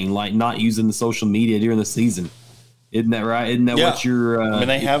Clemson thing, like not using the social media during the season. Isn't that right? Isn't that what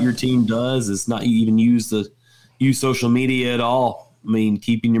your team does? Is not even use social media at all. I mean,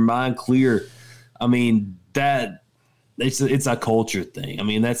 keeping your mind clear. I mean, that it's a culture thing. I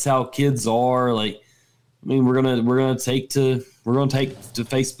mean, that's how kids are. Like, I mean, we're gonna take to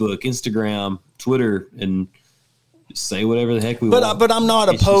Facebook, Instagram, Twitter, and say whatever the heck we want. But I'm not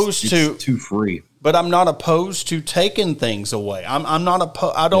opposed to too free. But I'm not opposed to taking things away. I'm not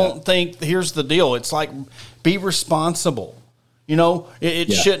opposed. I don't think. Here's the deal. It's like, be responsible. You know,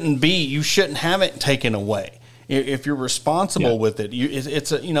 it shouldn't be. You shouldn't have it taken away. If you're responsible with it,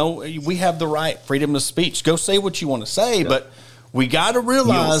 we have the right, freedom of speech. Go say what you want to say, but we got to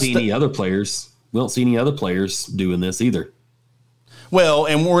realize we don't see any other players doing this either. Well,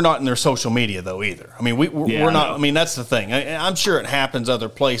 and we're not in their social media, though, either. I mean, we're not. I mean, that's the thing. I'm sure it happens other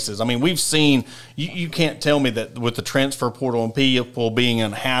places. I mean, we've seen – you can't tell me that with the transfer portal and people being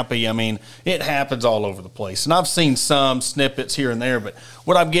unhappy, I mean, it happens all over the place. And I've seen some snippets here and there, but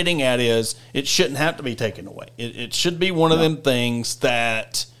what I'm getting at is it shouldn't have to be taken away. It should be one of them things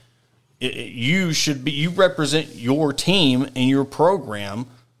that you represent your team and your program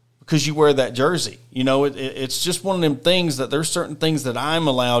because you wear that jersey. You know, it's just one of them things that there's certain things that I'm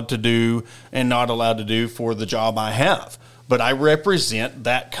allowed to do and not allowed to do for the job I have. But I represent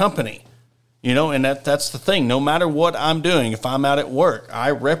that company, you know, and that's the thing. No matter what I'm doing, if I'm out at work,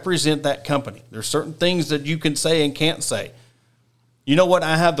 I represent that company. There's certain things that you can say and can't say. You know what?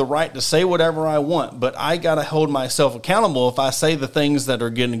 I have the right to say whatever I want, but I got to hold myself accountable if I say the things that are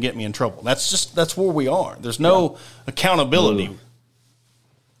going to get me in trouble. That's where we are. There's no accountability.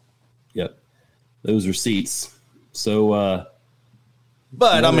 Yep. Those receipts. So,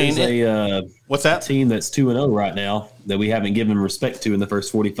 but I mean, what's that? A team that's 2-0 right now that we haven't given respect to in the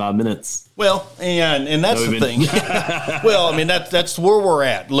first 45 minutes. Well, and that's the thing. Well, I mean, that's where we're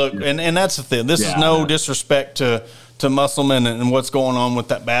at. Look, and that's the thing. This is no disrespect to Musselman and what's going on with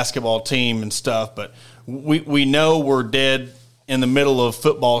that basketball team and stuff, but we know we're dead in the middle of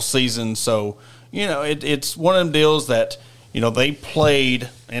football season. So, you know, it's one of them deals that, you know, they played,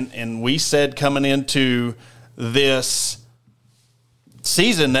 and we said coming into this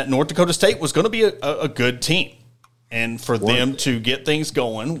season that North Dakota State was going to be a good team. And for them to get things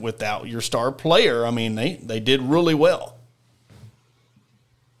going without your star player, I mean, they did really well.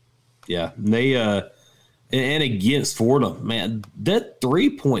 Yeah, they and against Fordham, man, that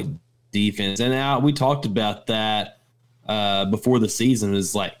 3-point defense, and we talked about that before the season,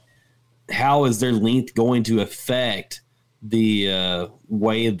 is like, how is their length going to affect the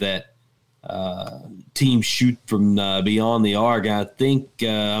way that teams shoot from beyond the arc. I think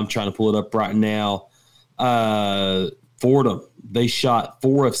I'm trying to pull it up right now. Fordham, they shot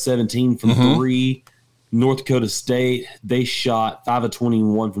 4 of 17 from 3. North Dakota State, they shot 5 of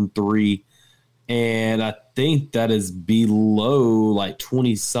 21 from 3. And I think that is below like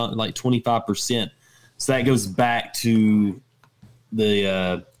 25%. So that goes back to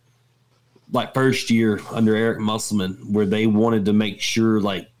the like first year under Eric Musselman, where they wanted to make sure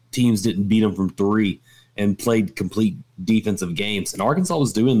like teams didn't beat them from 3 and played complete defensive games. And Arkansas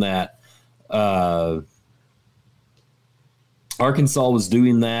was doing that. Arkansas was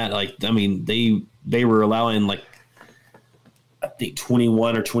doing that. Like, I mean, they were allowing like, I think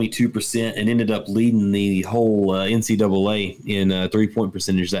 21 or 22% and ended up leading the whole NCAA in 3-point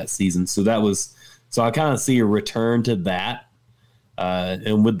percentage that season. So I kind of see a return to that.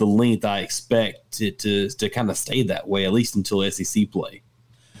 And with the length, I expect it to kind of stay that way, at least until SEC play.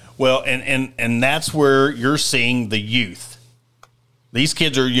 Well, and that's where you're seeing the youth. These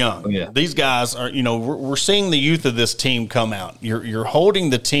kids are young. Oh, yeah. These guys are, we're seeing the youth of this team come out. You're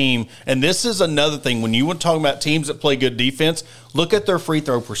holding the team, and this is another thing. When you want to talk about teams that play good defense, look at their free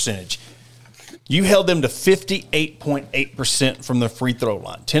throw percentage. You held them to 58.8% from the free throw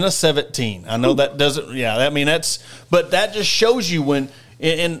line, 10 of 17. I know that doesn't, but that just shows you when,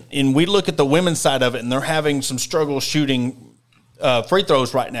 and we look at the women's side of it, and they're having some struggle shooting free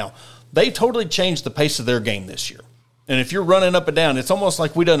throws right now. They totally changed the pace of their game this year. And if you're running up and down, it's almost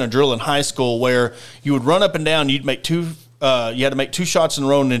like we done a drill in high school where you would run up and down, you'd make you had to make 2 shots in a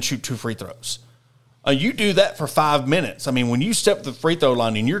row and then shoot 2 free throws. You do that for 5 minutes. I mean, when you step to the free throw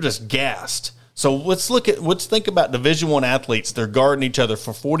line and you're just gassed. So let's think about Division I athletes. They're guarding each other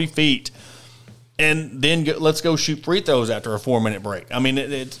for 40 feet, and then let's go shoot free throws after a 4-minute break. I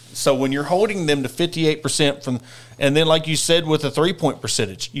mean, so when you're holding them to 58% from, and then like you said with the 3-point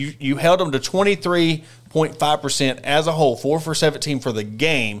percentage, you held them to 23.5% as a whole, 4 for 17 for the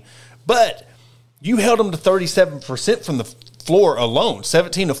game, but you held them to 37% from the floor alone,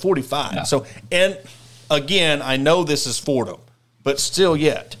 17 to 45. Yeah. So, and again, I know this is Fordham, but still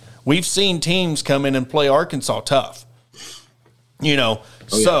yet. We've seen teams come in and play Arkansas tough, and then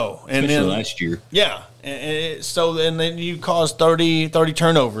last year. Yeah. And then you cause 30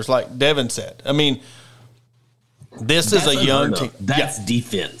 turnovers, like Devin said. I mean, this is a young team. That's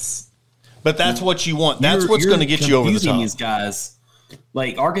defense. But that's what you want. That's what's going to get you over the top. These guys,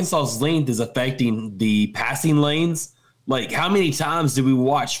 like Arkansas's length is affecting the passing lanes. Like, how many times did we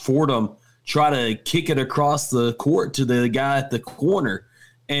watch Fordham try to kick it across the court to the guy at the corner?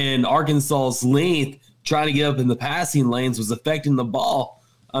 And Arkansas's length trying to get up in the passing lanes was affecting the ball.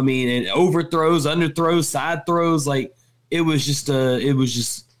 I mean, and overthrows, underthrows, side throws. Like, it was just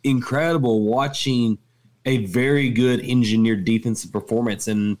incredible watching a very good engineered defensive performance.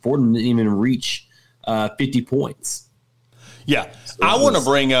 And Fordham didn't even reach 50 points. Yeah. So I want to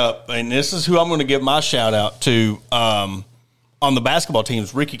bring up, and this is who I'm going to give my shout out to on the basketball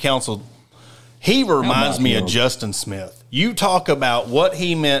teams, Ricky Council. He reminds me of Justin Smith. You talk about what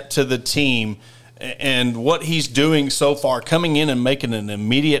he meant to the team and what he's doing so far, coming in and making an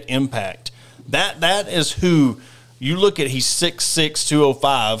immediate impact. That is who you look at. He's 6'6",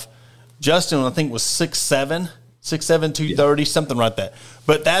 205. Justin, I think, was 6'7", 230, something like that.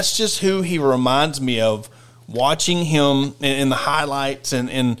 But that's just who he reminds me of, watching him in the highlights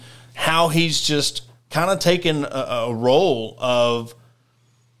and how he's just kind of taken a role of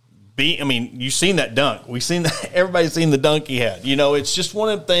you've seen that dunk. We've seen that. Everybody's seen the dunk he had. It's just one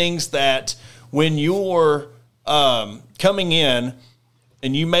of the things that when you're coming in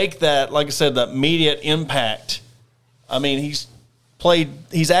and you make that, like I said, that immediate impact. I mean, he's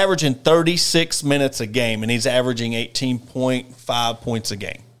averaging 36 minutes a game, and he's averaging 18.5 points a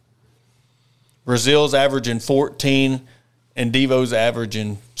game. Brazil's averaging 14, and Devo's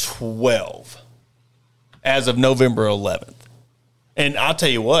averaging 12 as of November 11th. And I'll tell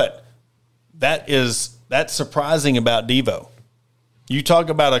you what, that's surprising about Devo. You talk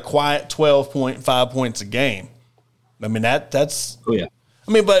about a quiet 12.5 points a game. I mean, that's – oh, yeah.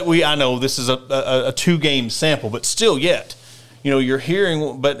 I mean, but I know this is a 2-game sample, but still yet, you're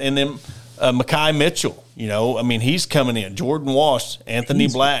hearing – and then Mekhi Mitchell, I mean, he's coming in. Jordan Walsh, Anthony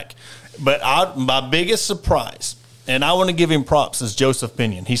Black. But my biggest surprise, and I want to give him props, is Joseph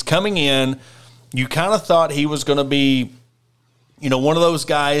Pinion. He's coming in. You kind of thought he was going to be – one of those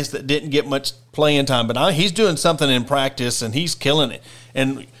guys that didn't get much playing time, but he's doing something in practice, and he's killing it.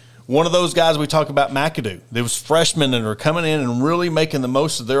 And one of those guys we talk about, McAdoo, there was freshmen that are coming in and really making the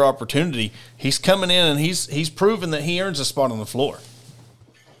most of their opportunity. He's coming in, and he's proven that he earns a spot on the floor.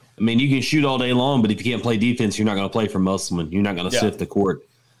 I mean, you can shoot all day long, but if you can't play defense, you're not going to play for Musselman. You're not going to sift the court.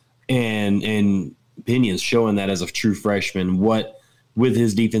 and opinions showing that as a true freshman, what with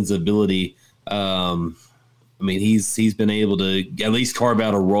his defensive ability, he's been able to at least carve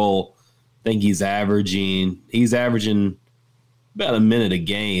out a role. I think he's averaging about a minute a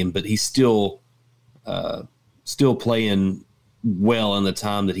game, but he's still playing well in the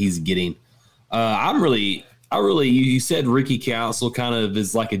time that he's getting. You said Ricky Council kind of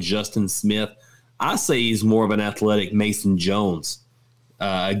is like a Justin Smith. I say he's more of an athletic Mason Jones,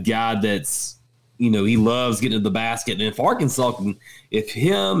 a guy that's, he loves getting to the basket. And if Arkansas if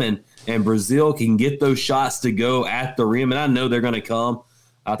him and Brazil can get those shots to go at the rim, and I know they're going to come,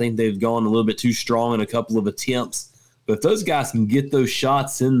 I think they've gone a little bit too strong in a couple of attempts. But if those guys can get those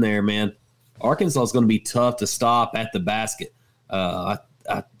shots in there, man, Arkansas is going to be tough to stop at the basket. I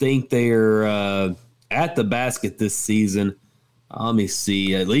think they're at the basket this season. Let me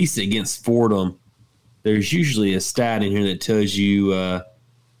see. At least against Fordham, there's usually a stat in here that tells you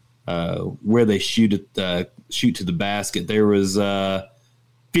where they shoot to the basket. There was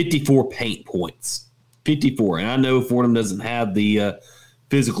 54 paint points. 54. And I know Fordham doesn't have the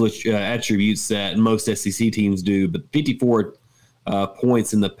physical attributes that most SEC teams do, but 54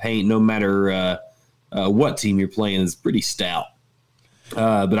 points in the paint, no matter what team you're playing, is pretty stout.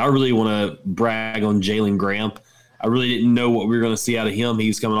 But I really want to brag on Jalen Graham. I really didn't know what we were going to see out of him. He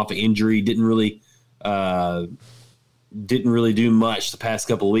was coming off an injury, didn't really do much the past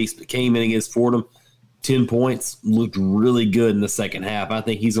couple of weeks, but came in against Fordham, 10 points, looked really good in the second half. I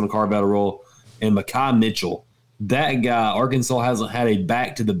think he's going to carve out a role. And Mekhi Mitchell, that guy, Arkansas hasn't had a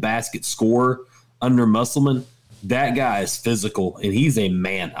back-to-the-basket scorer under Musselman. That guy is physical, and he's a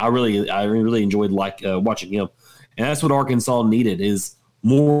man. I really enjoyed watching him. And that's what Arkansas needed, is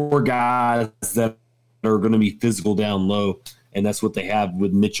more guys that are going to be physical down low, and that's what they have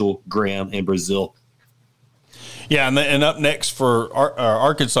with Mitchell, Graham, and Brazil. Yeah, and up next for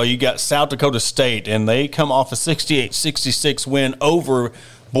Arkansas, you got South Dakota State, and they come off a 68-66 win over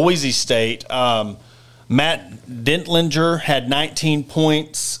Boise State. Matt Dentlinger had 19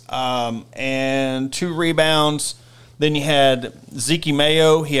 points and 2 rebounds. Then you had Zeke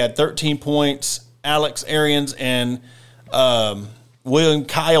Mayo. He had 13 points. Alex Arians and William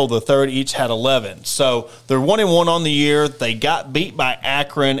Kyle III each had 11. So they're 1-1 on the year. They got beat by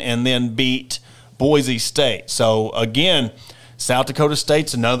Akron and then beat Boise State. So, again, South Dakota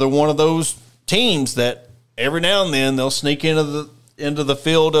State's another one of those teams that every now and then they'll sneak into the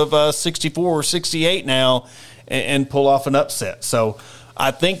field of 64 or 68 now and pull off an upset. So I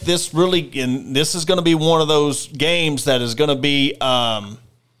think this is going to be one of those games that is going to be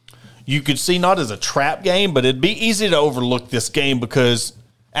you could see not as a trap game, but it'd be easy to overlook this game because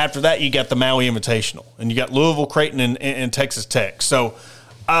after that you got the Maui Invitational and you got Louisville, Creighton, and Texas Tech. So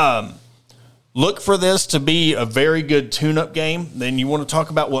look for this to be a very good tune-up game. Then you want to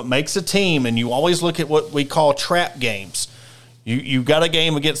talk about what makes a team, and you always look at what we call trap games. You got a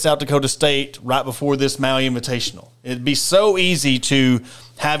game against South Dakota State right before this Maui Invitational. It'd be so easy to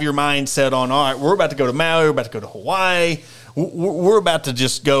have your mind set on, all right, we're about to go to Maui, we're about to go to Hawaii, we're about to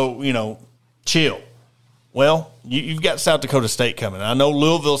just go, chill. Well, you've got South Dakota State coming. I know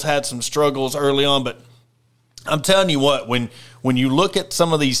Louisville's had some struggles early on, but I'm telling you what, when you look at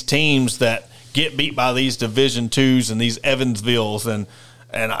some of these teams that get beat by these Division IIs and these Evansvilles, and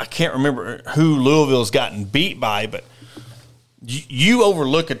I can't remember who Louisville's gotten beat by, but you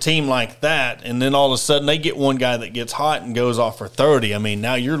overlook a team like that, and then all of a sudden they get one guy that gets hot and goes off for 30. I mean,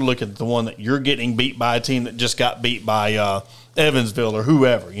 now you're looking at the one that you're getting beat by a team that just got beat by Evansville or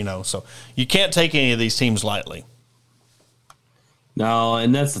whoever, So you can't take any of these teams lightly. No,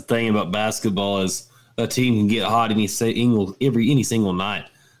 and that's the thing about basketball is a team can get hot any single night.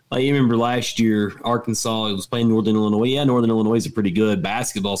 Like, you remember last year, Arkansas was playing Northern Illinois. Yeah, Northern Illinois is a pretty good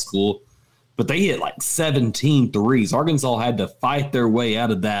basketball school, but they hit like 17 threes. Arkansas had to fight their way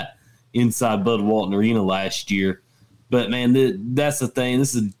out of that inside Bud Walton Arena last year. But, man, that's the thing.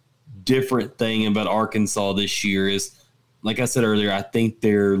 This is a different thing about Arkansas this year is, like I said earlier, I think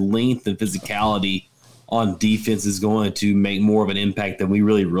their length and physicality on defense is going to make more of an impact than we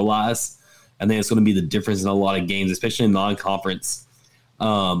really realize. I think it's going to be the difference in a lot of games, especially in non-conference.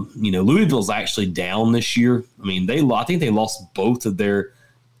 Louisville's actually down this year. I mean, I think they lost both of their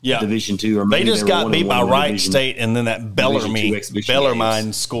Division II. Or maybe they just got beat by Wright State and then that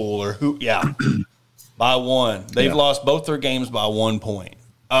Bellarmine school by one. They've lost both their games by 1 point.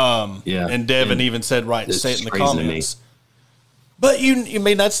 And Devin even said Wright State in the comments. But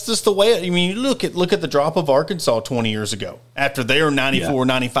that's just the way. You look at the drop of Arkansas 20 years ago after they were 94,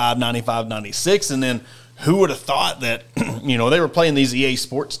 95, 95, 96, and then who would have thought that they were playing these EA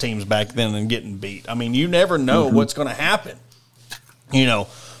Sports teams back then and getting beat? I mean, you never know what's going to happen.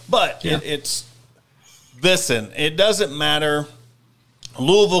 But listen, it doesn't matter.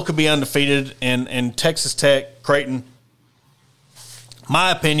 Louisville could be undefeated, and Texas Tech, Creighton.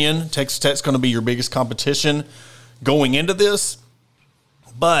 My opinion, Texas Tech's going to be your biggest competition going into this,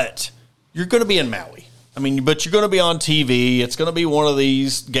 but you're going to be in Maui. But you're going to be on TV. It's going to be one of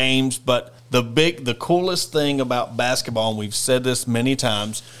these games, but the coolest thing about basketball, and we've said this many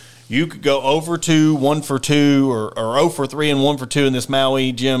times, you could go 0 for 2, 1 for 2, or 0 for 3 and 1 for 2 in this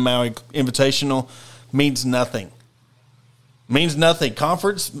Maui Invitational. Means nothing. Means nothing.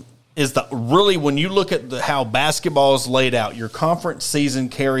 Conference is really, when you look at how basketball is laid out, your conference season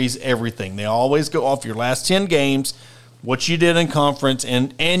carries everything. They always go off your last 10 games, what you did in conference,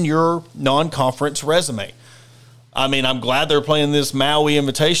 and your non-conference resume. I'm glad they're playing this Maui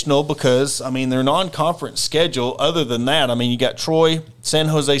Invitational because, their non-conference schedule, other than that, you got Troy, San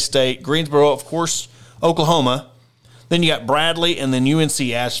Jose State, Greensboro, of course, Oklahoma. Then you got Bradley and then UNC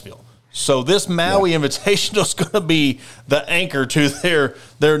Asheville. So this Maui Invitational is going to be the anchor to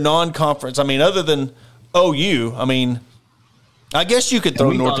their non-conference. Other than OU, I guess you could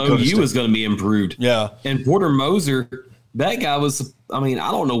throw North Dakota State. OU was going to be improved. Yeah. And Porter Moser, that guy was, I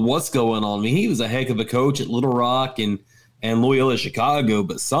don't know what's going on. He was a heck of a coach at Little Rock and Loyola Chicago,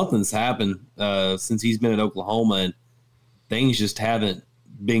 but something's happened since he's been at Oklahoma, and things just haven't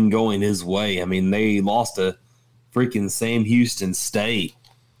been going his way. They lost to freaking Sam Houston State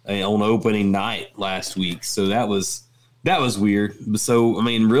on opening night last week. So that was weird. So,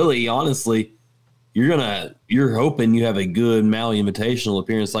 really, honestly, you're hoping you have a good Maui Invitational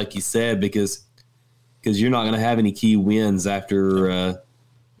appearance, like you said, because you're not going to have any key wins after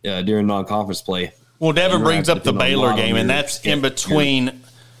during non-conference play. Well, Devin brings up the Baylor game, and that's in between.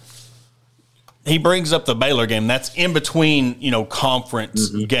 He brings up the Baylor game. That's in between, conference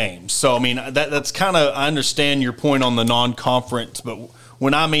games. So, that's kind of, I understand your point on the non-conference, but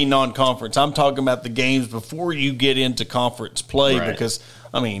when I mean non-conference, I'm talking about the games before you get into conference play, because,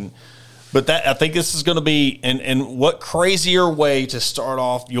 but I think this is going to be, and what crazier way to start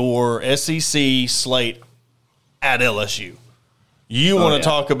off your SEC slate at LSU. You want to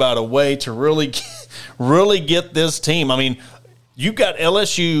talk about a way to really get this team. You've got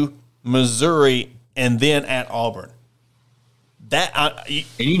LSU, Missouri, and then at Auburn.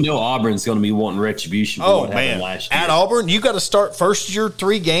 And Auburn's going to be wanting retribution for what happened last year. At Auburn, you got to start first your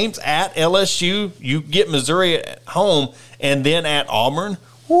 3 games at LSU. You get Missouri at home, and then at Auburn.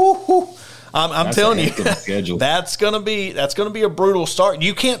 Woo-hoo. I'm telling you, that's going to be a brutal start.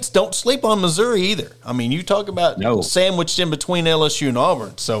 Don't sleep on Missouri either. You talk about sandwiched in between LSU and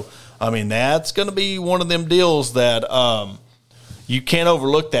Auburn. So that's going to be one of them deals that you can't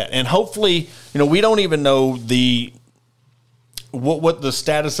overlook that. And hopefully, we don't even know what the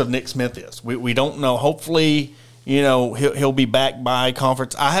status of Nick Smith is. We don't know. Hopefully, he'll be back by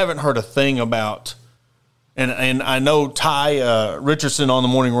conference. I haven't heard a thing about. And I know Ty Richardson on the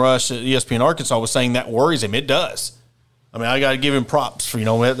Morning Rush at ESPN Arkansas was saying that worries him. It does. I got to give him props for,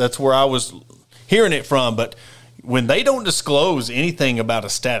 that's where I was hearing it from. But when they don't disclose anything about a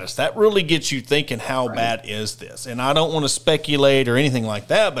status, that really gets you thinking, how bad is this? And I don't want to speculate or anything like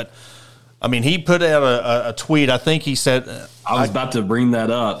that, but he put out a tweet. I think he said, I was about to bring that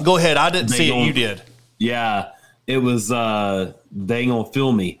up. Go ahead. I didn't see it. You did. Yeah. It was they gonna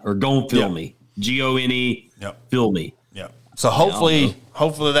film me or gonna film me. GONE, fill me. Yeah. So hopefully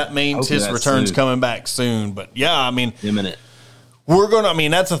that means his return's soon. Coming back soon. But yeah, imminent. We're gonna.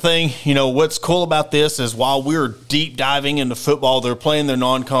 That's the thing. What's cool about this is while we're deep diving into football, they're playing their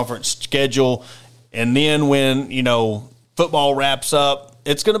non-conference schedule, and then when football wraps up,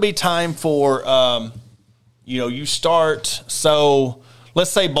 it's going to be time for you start. So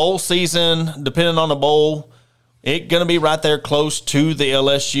let's say bowl season, depending on the bowl, it's going to be right there close to the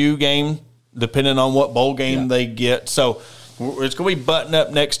LSU game, depending on what bowl game they get. So it's going to be buttoned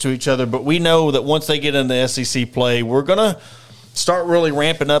up next to each other. But we know that once they get into SEC play, we're going to start really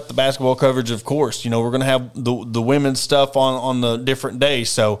ramping up the basketball coverage, of course. We're going to have the women's stuff on the different days.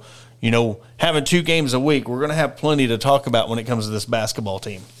 So, having 2 games a week, we're going to have plenty to talk about when it comes to this basketball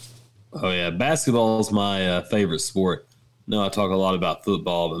team. Oh, yeah. Basketball is my favorite sport. I talk a lot about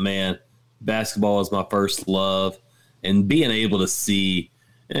football, but, man, basketball is my first love. And being able to see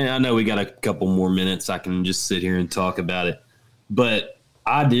 – and I know we got a couple more minutes. I can just sit here and talk about it. But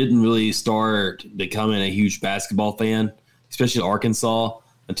I didn't really start becoming a huge basketball fan, especially Arkansas,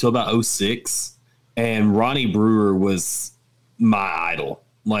 until about 2006. And Ronnie Brewer was my idol.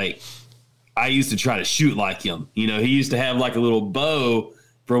 I used to try to shoot like him. He used to have a little bow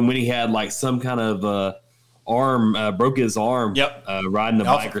from when he had some kind of arm, broke his arm riding a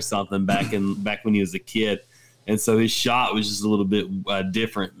bike or something back when he was a kid. And so his shot was just a little bit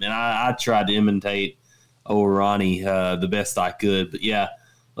different. And I tried to imitate Ronnie the best I could. But, yeah,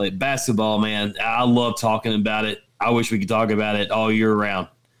 like basketball, man, I love talking about it. I wish we could talk about it all year round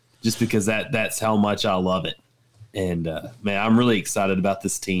just because that's how much I love it. And, man, I'm really excited about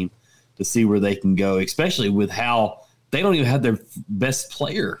this team to see where they can go, especially with how they don't even have their best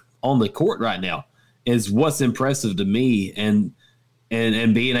player on the court right now is what's impressive to me. And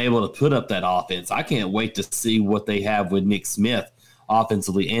being able to put up that offense. I can't wait to see what they have with Nick Smith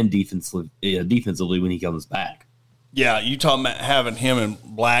offensively and defensively when he comes back. Yeah, you talking about having him and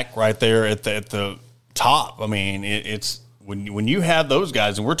Black right there at the top. I mean, it's when you have those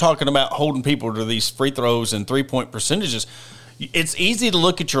guys, and we're talking about holding people to these free throws and 3-point percentages, it's easy to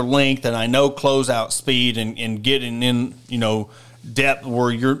look at your length, and I know closeout speed and getting in, depth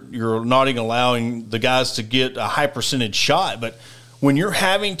where you're not even allowing the guys to get a high percentage shot, but when you're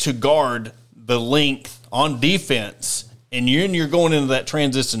having to guard the length on defense and you're going into that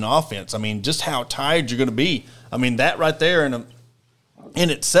transition offense, I mean, just how tired you're going to be. I mean, that right there in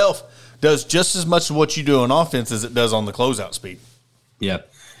itself does just as much of what you do on offense as it does on the closeout speed. Yeah.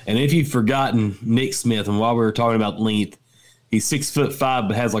 And if you've forgotten Nick Smith, and while we were talking about length, he's 6'5",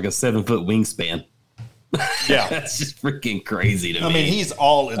 but has like a 7-foot wingspan. Yeah. That's just freaking crazy to me. I mean, he's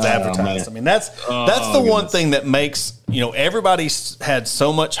all it's advertised. I mean, that's the one thing that makes, everybody's had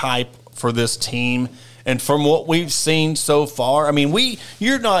so much hype for this team. And from what we've seen so far, I mean,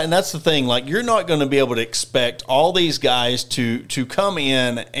 you're not, and that's the thing, like, you're not going to be able to expect all these guys to come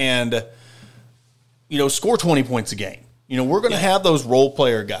in and, score 20 points a game. We're going to have those role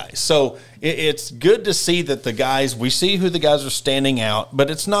player guys. So it's good to see that we see who the guys are standing out, but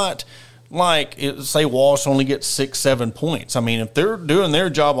it's not like, say Walsh only gets 6-7 points. I mean, if they're doing their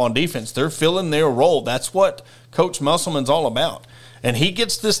job on defense, they're filling their role. That's what Coach Musselman's all about. And he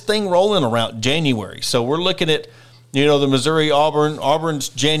gets this thing rolling around January. So we're looking at, the Missouri-Auburn. Auburn's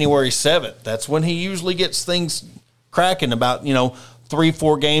January 7th. That's when he usually gets things cracking about,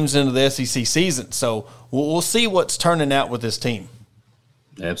 3-4 games into the SEC season. So we'll see what's turning out with this team.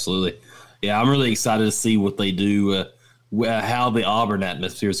 Absolutely. Yeah, I'm really excited to see what they do, how the Auburn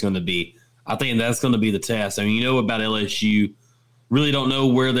atmosphere is going to be. I think that's going to be the test. I mean, about LSU, really don't know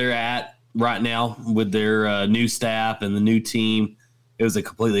where they're at right now with their new staff and the new team. It was a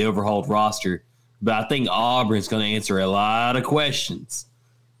completely overhauled roster. But I think Auburn's going to answer a lot of questions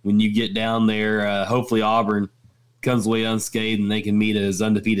when you get down there. Hopefully Auburn comes away unscathed and they can meet as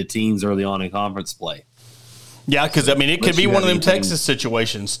undefeated teams early on in conference play. Yeah, because, I mean, it could be one of them Texas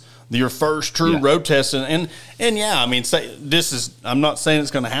situations, your first true road test. And yeah, I mean, I'm not saying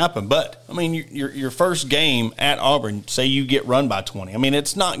it's going to happen, but, I mean, your first game at Auburn, say you get run by 20. I mean,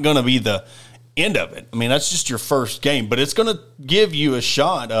 it's not going to be the end of it. I mean, that's just your first game, but it's going to give you a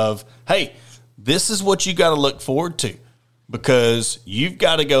shot of, hey, this is what you got to look forward to, because you've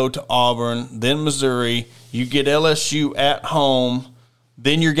got to go to Auburn, then Missouri, you get LSU at home,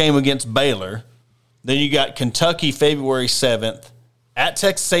 then your game against Baylor. Then you got Kentucky February 7th, at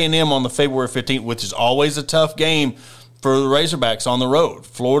Texas A&M on the February 15th, which is always a tough game for the Razorbacks on the road.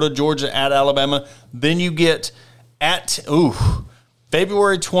 Florida, Georgia, at Alabama. Then you get February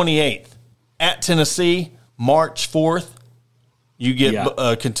 28th, at Tennessee, March 4th. You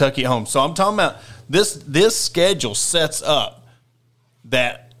get Kentucky at home. So I'm talking about this schedule sets up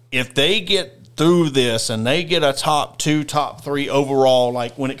that if they get through this and they get a top 2, top 3 overall,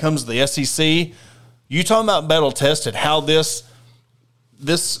 like when it comes to the SEC, you talking about battle tested, how this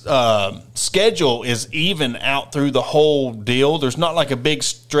schedule is even out through the whole deal. There's not like a big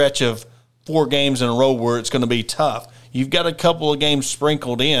stretch of 4 games in a row where it's going to be tough. You've got a couple of games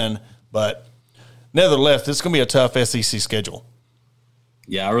sprinkled in, but nevertheless, it's going to be a tough SEC schedule.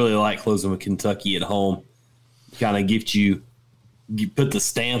 Yeah, I really like closing with Kentucky at home. Kind of you put the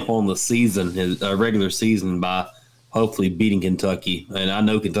stamp on the season, regular season, by hopefully beating Kentucky. And I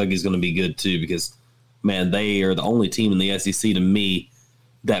know Kentucky's going to be good too, because man, they are the only team in the SEC to me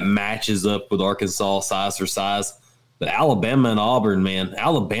that matches up with Arkansas size for size. But Alabama and Auburn, man,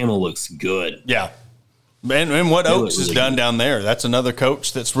 Alabama looks good. Yeah. And what Oaks has done down there, that's another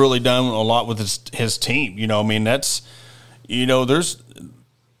coach that's really done a lot with his team. I mean, that's, there's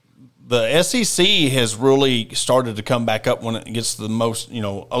the SEC has really started to come back up when it gets to the most, a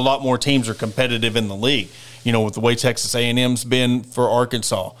lot more teams are competitive in the league, with the way Texas A&M's been for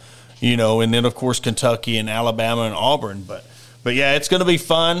Arkansas. And then, of course, Kentucky and Alabama and Auburn. But yeah, it's going to be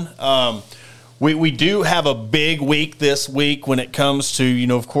fun. We do have a big week this week when it comes to,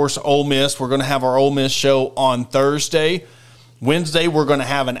 of course, Ole Miss. We're going to have our Ole Miss show on Thursday. Wednesday, we're going to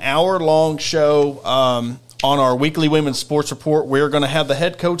have an hour-long show on our weekly women's sports report, we're going to have the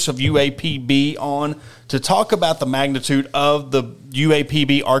head coach of UAPB on to talk about the magnitude of the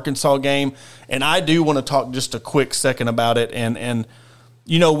UAPB Arkansas game. And I do want to talk just a quick second about it. And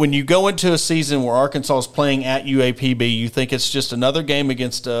you know, when you go into a season where Arkansas is playing at UAPB, you think it's just another game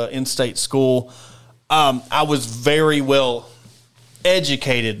against an in-state school. I was very well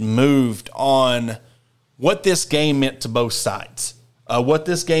educated, moved on what this game meant to both sides, what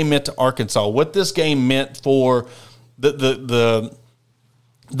this game meant to Arkansas, what this game meant for the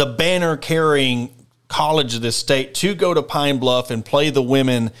banner-carrying college of this state to go to Pine Bluff and play the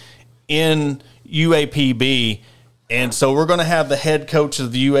women in UAPB. And so we're going to have the head coach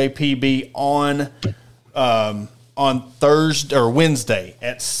of the UAPB on Thursday or Wednesday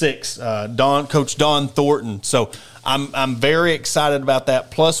at 6, Coach Don Thornton. So I'm very excited about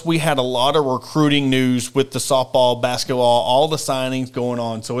that. Plus, we had a lot of recruiting news with the softball, basketball, all the signings going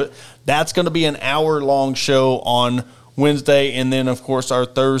on. So that's going to be an hour-long show on Wednesday. And then, of course, our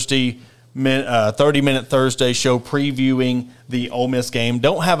 30-minute Thursday show previewing the Ole Miss game.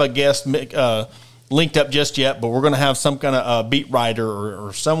 Don't have a guest linked up just yet, but we're going to have some kind of beat writer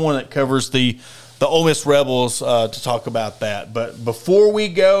or someone that covers the Ole Miss Rebels to talk about that. But before we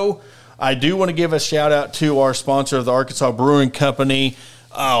go, I do want to give a shout-out to our sponsor of the Arkansas Brewing Company.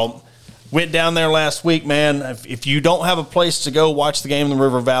 Went down there last week, man. If you don't have a place to go watch the game in the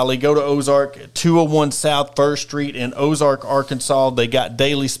River Valley, go to Ozark, 201 South 1st Street in Ozark, Arkansas. They got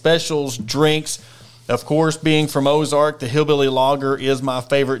daily specials, drinks. Of course, being from Ozark, the Hillbilly Lager is my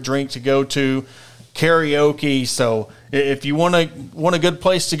favorite drink to go to. Karaoke. So if you want a good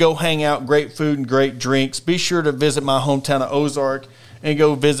place to go hang out, great food and great drinks, be sure to visit my hometown of Ozark and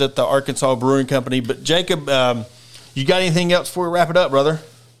go visit the Arkansas Brewing Company. But Jacob, you got anything else before we wrap it up, brother?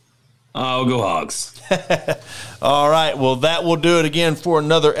 I'll go Hogs. All right. Well, that will do it again for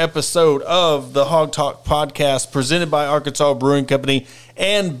another episode of the Hog Talk podcast presented by Arkansas Brewing Company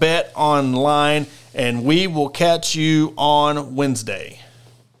and Bet Online. And we will catch you on Wednesday.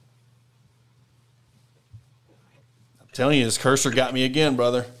 Telling you, this cursor got me again,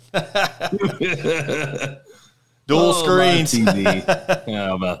 brother. Dual screens. TV.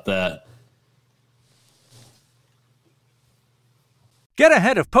 How about that? Get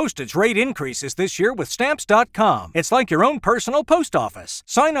ahead of postage rate increases this year with Stamps.com. It's like your own personal post office.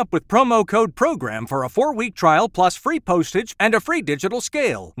 Sign up with promo code PROGRAM for a 4-week trial plus free postage and a free digital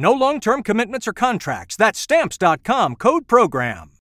scale. No long-term commitments or contracts. That's Stamps.com, code PROGRAM.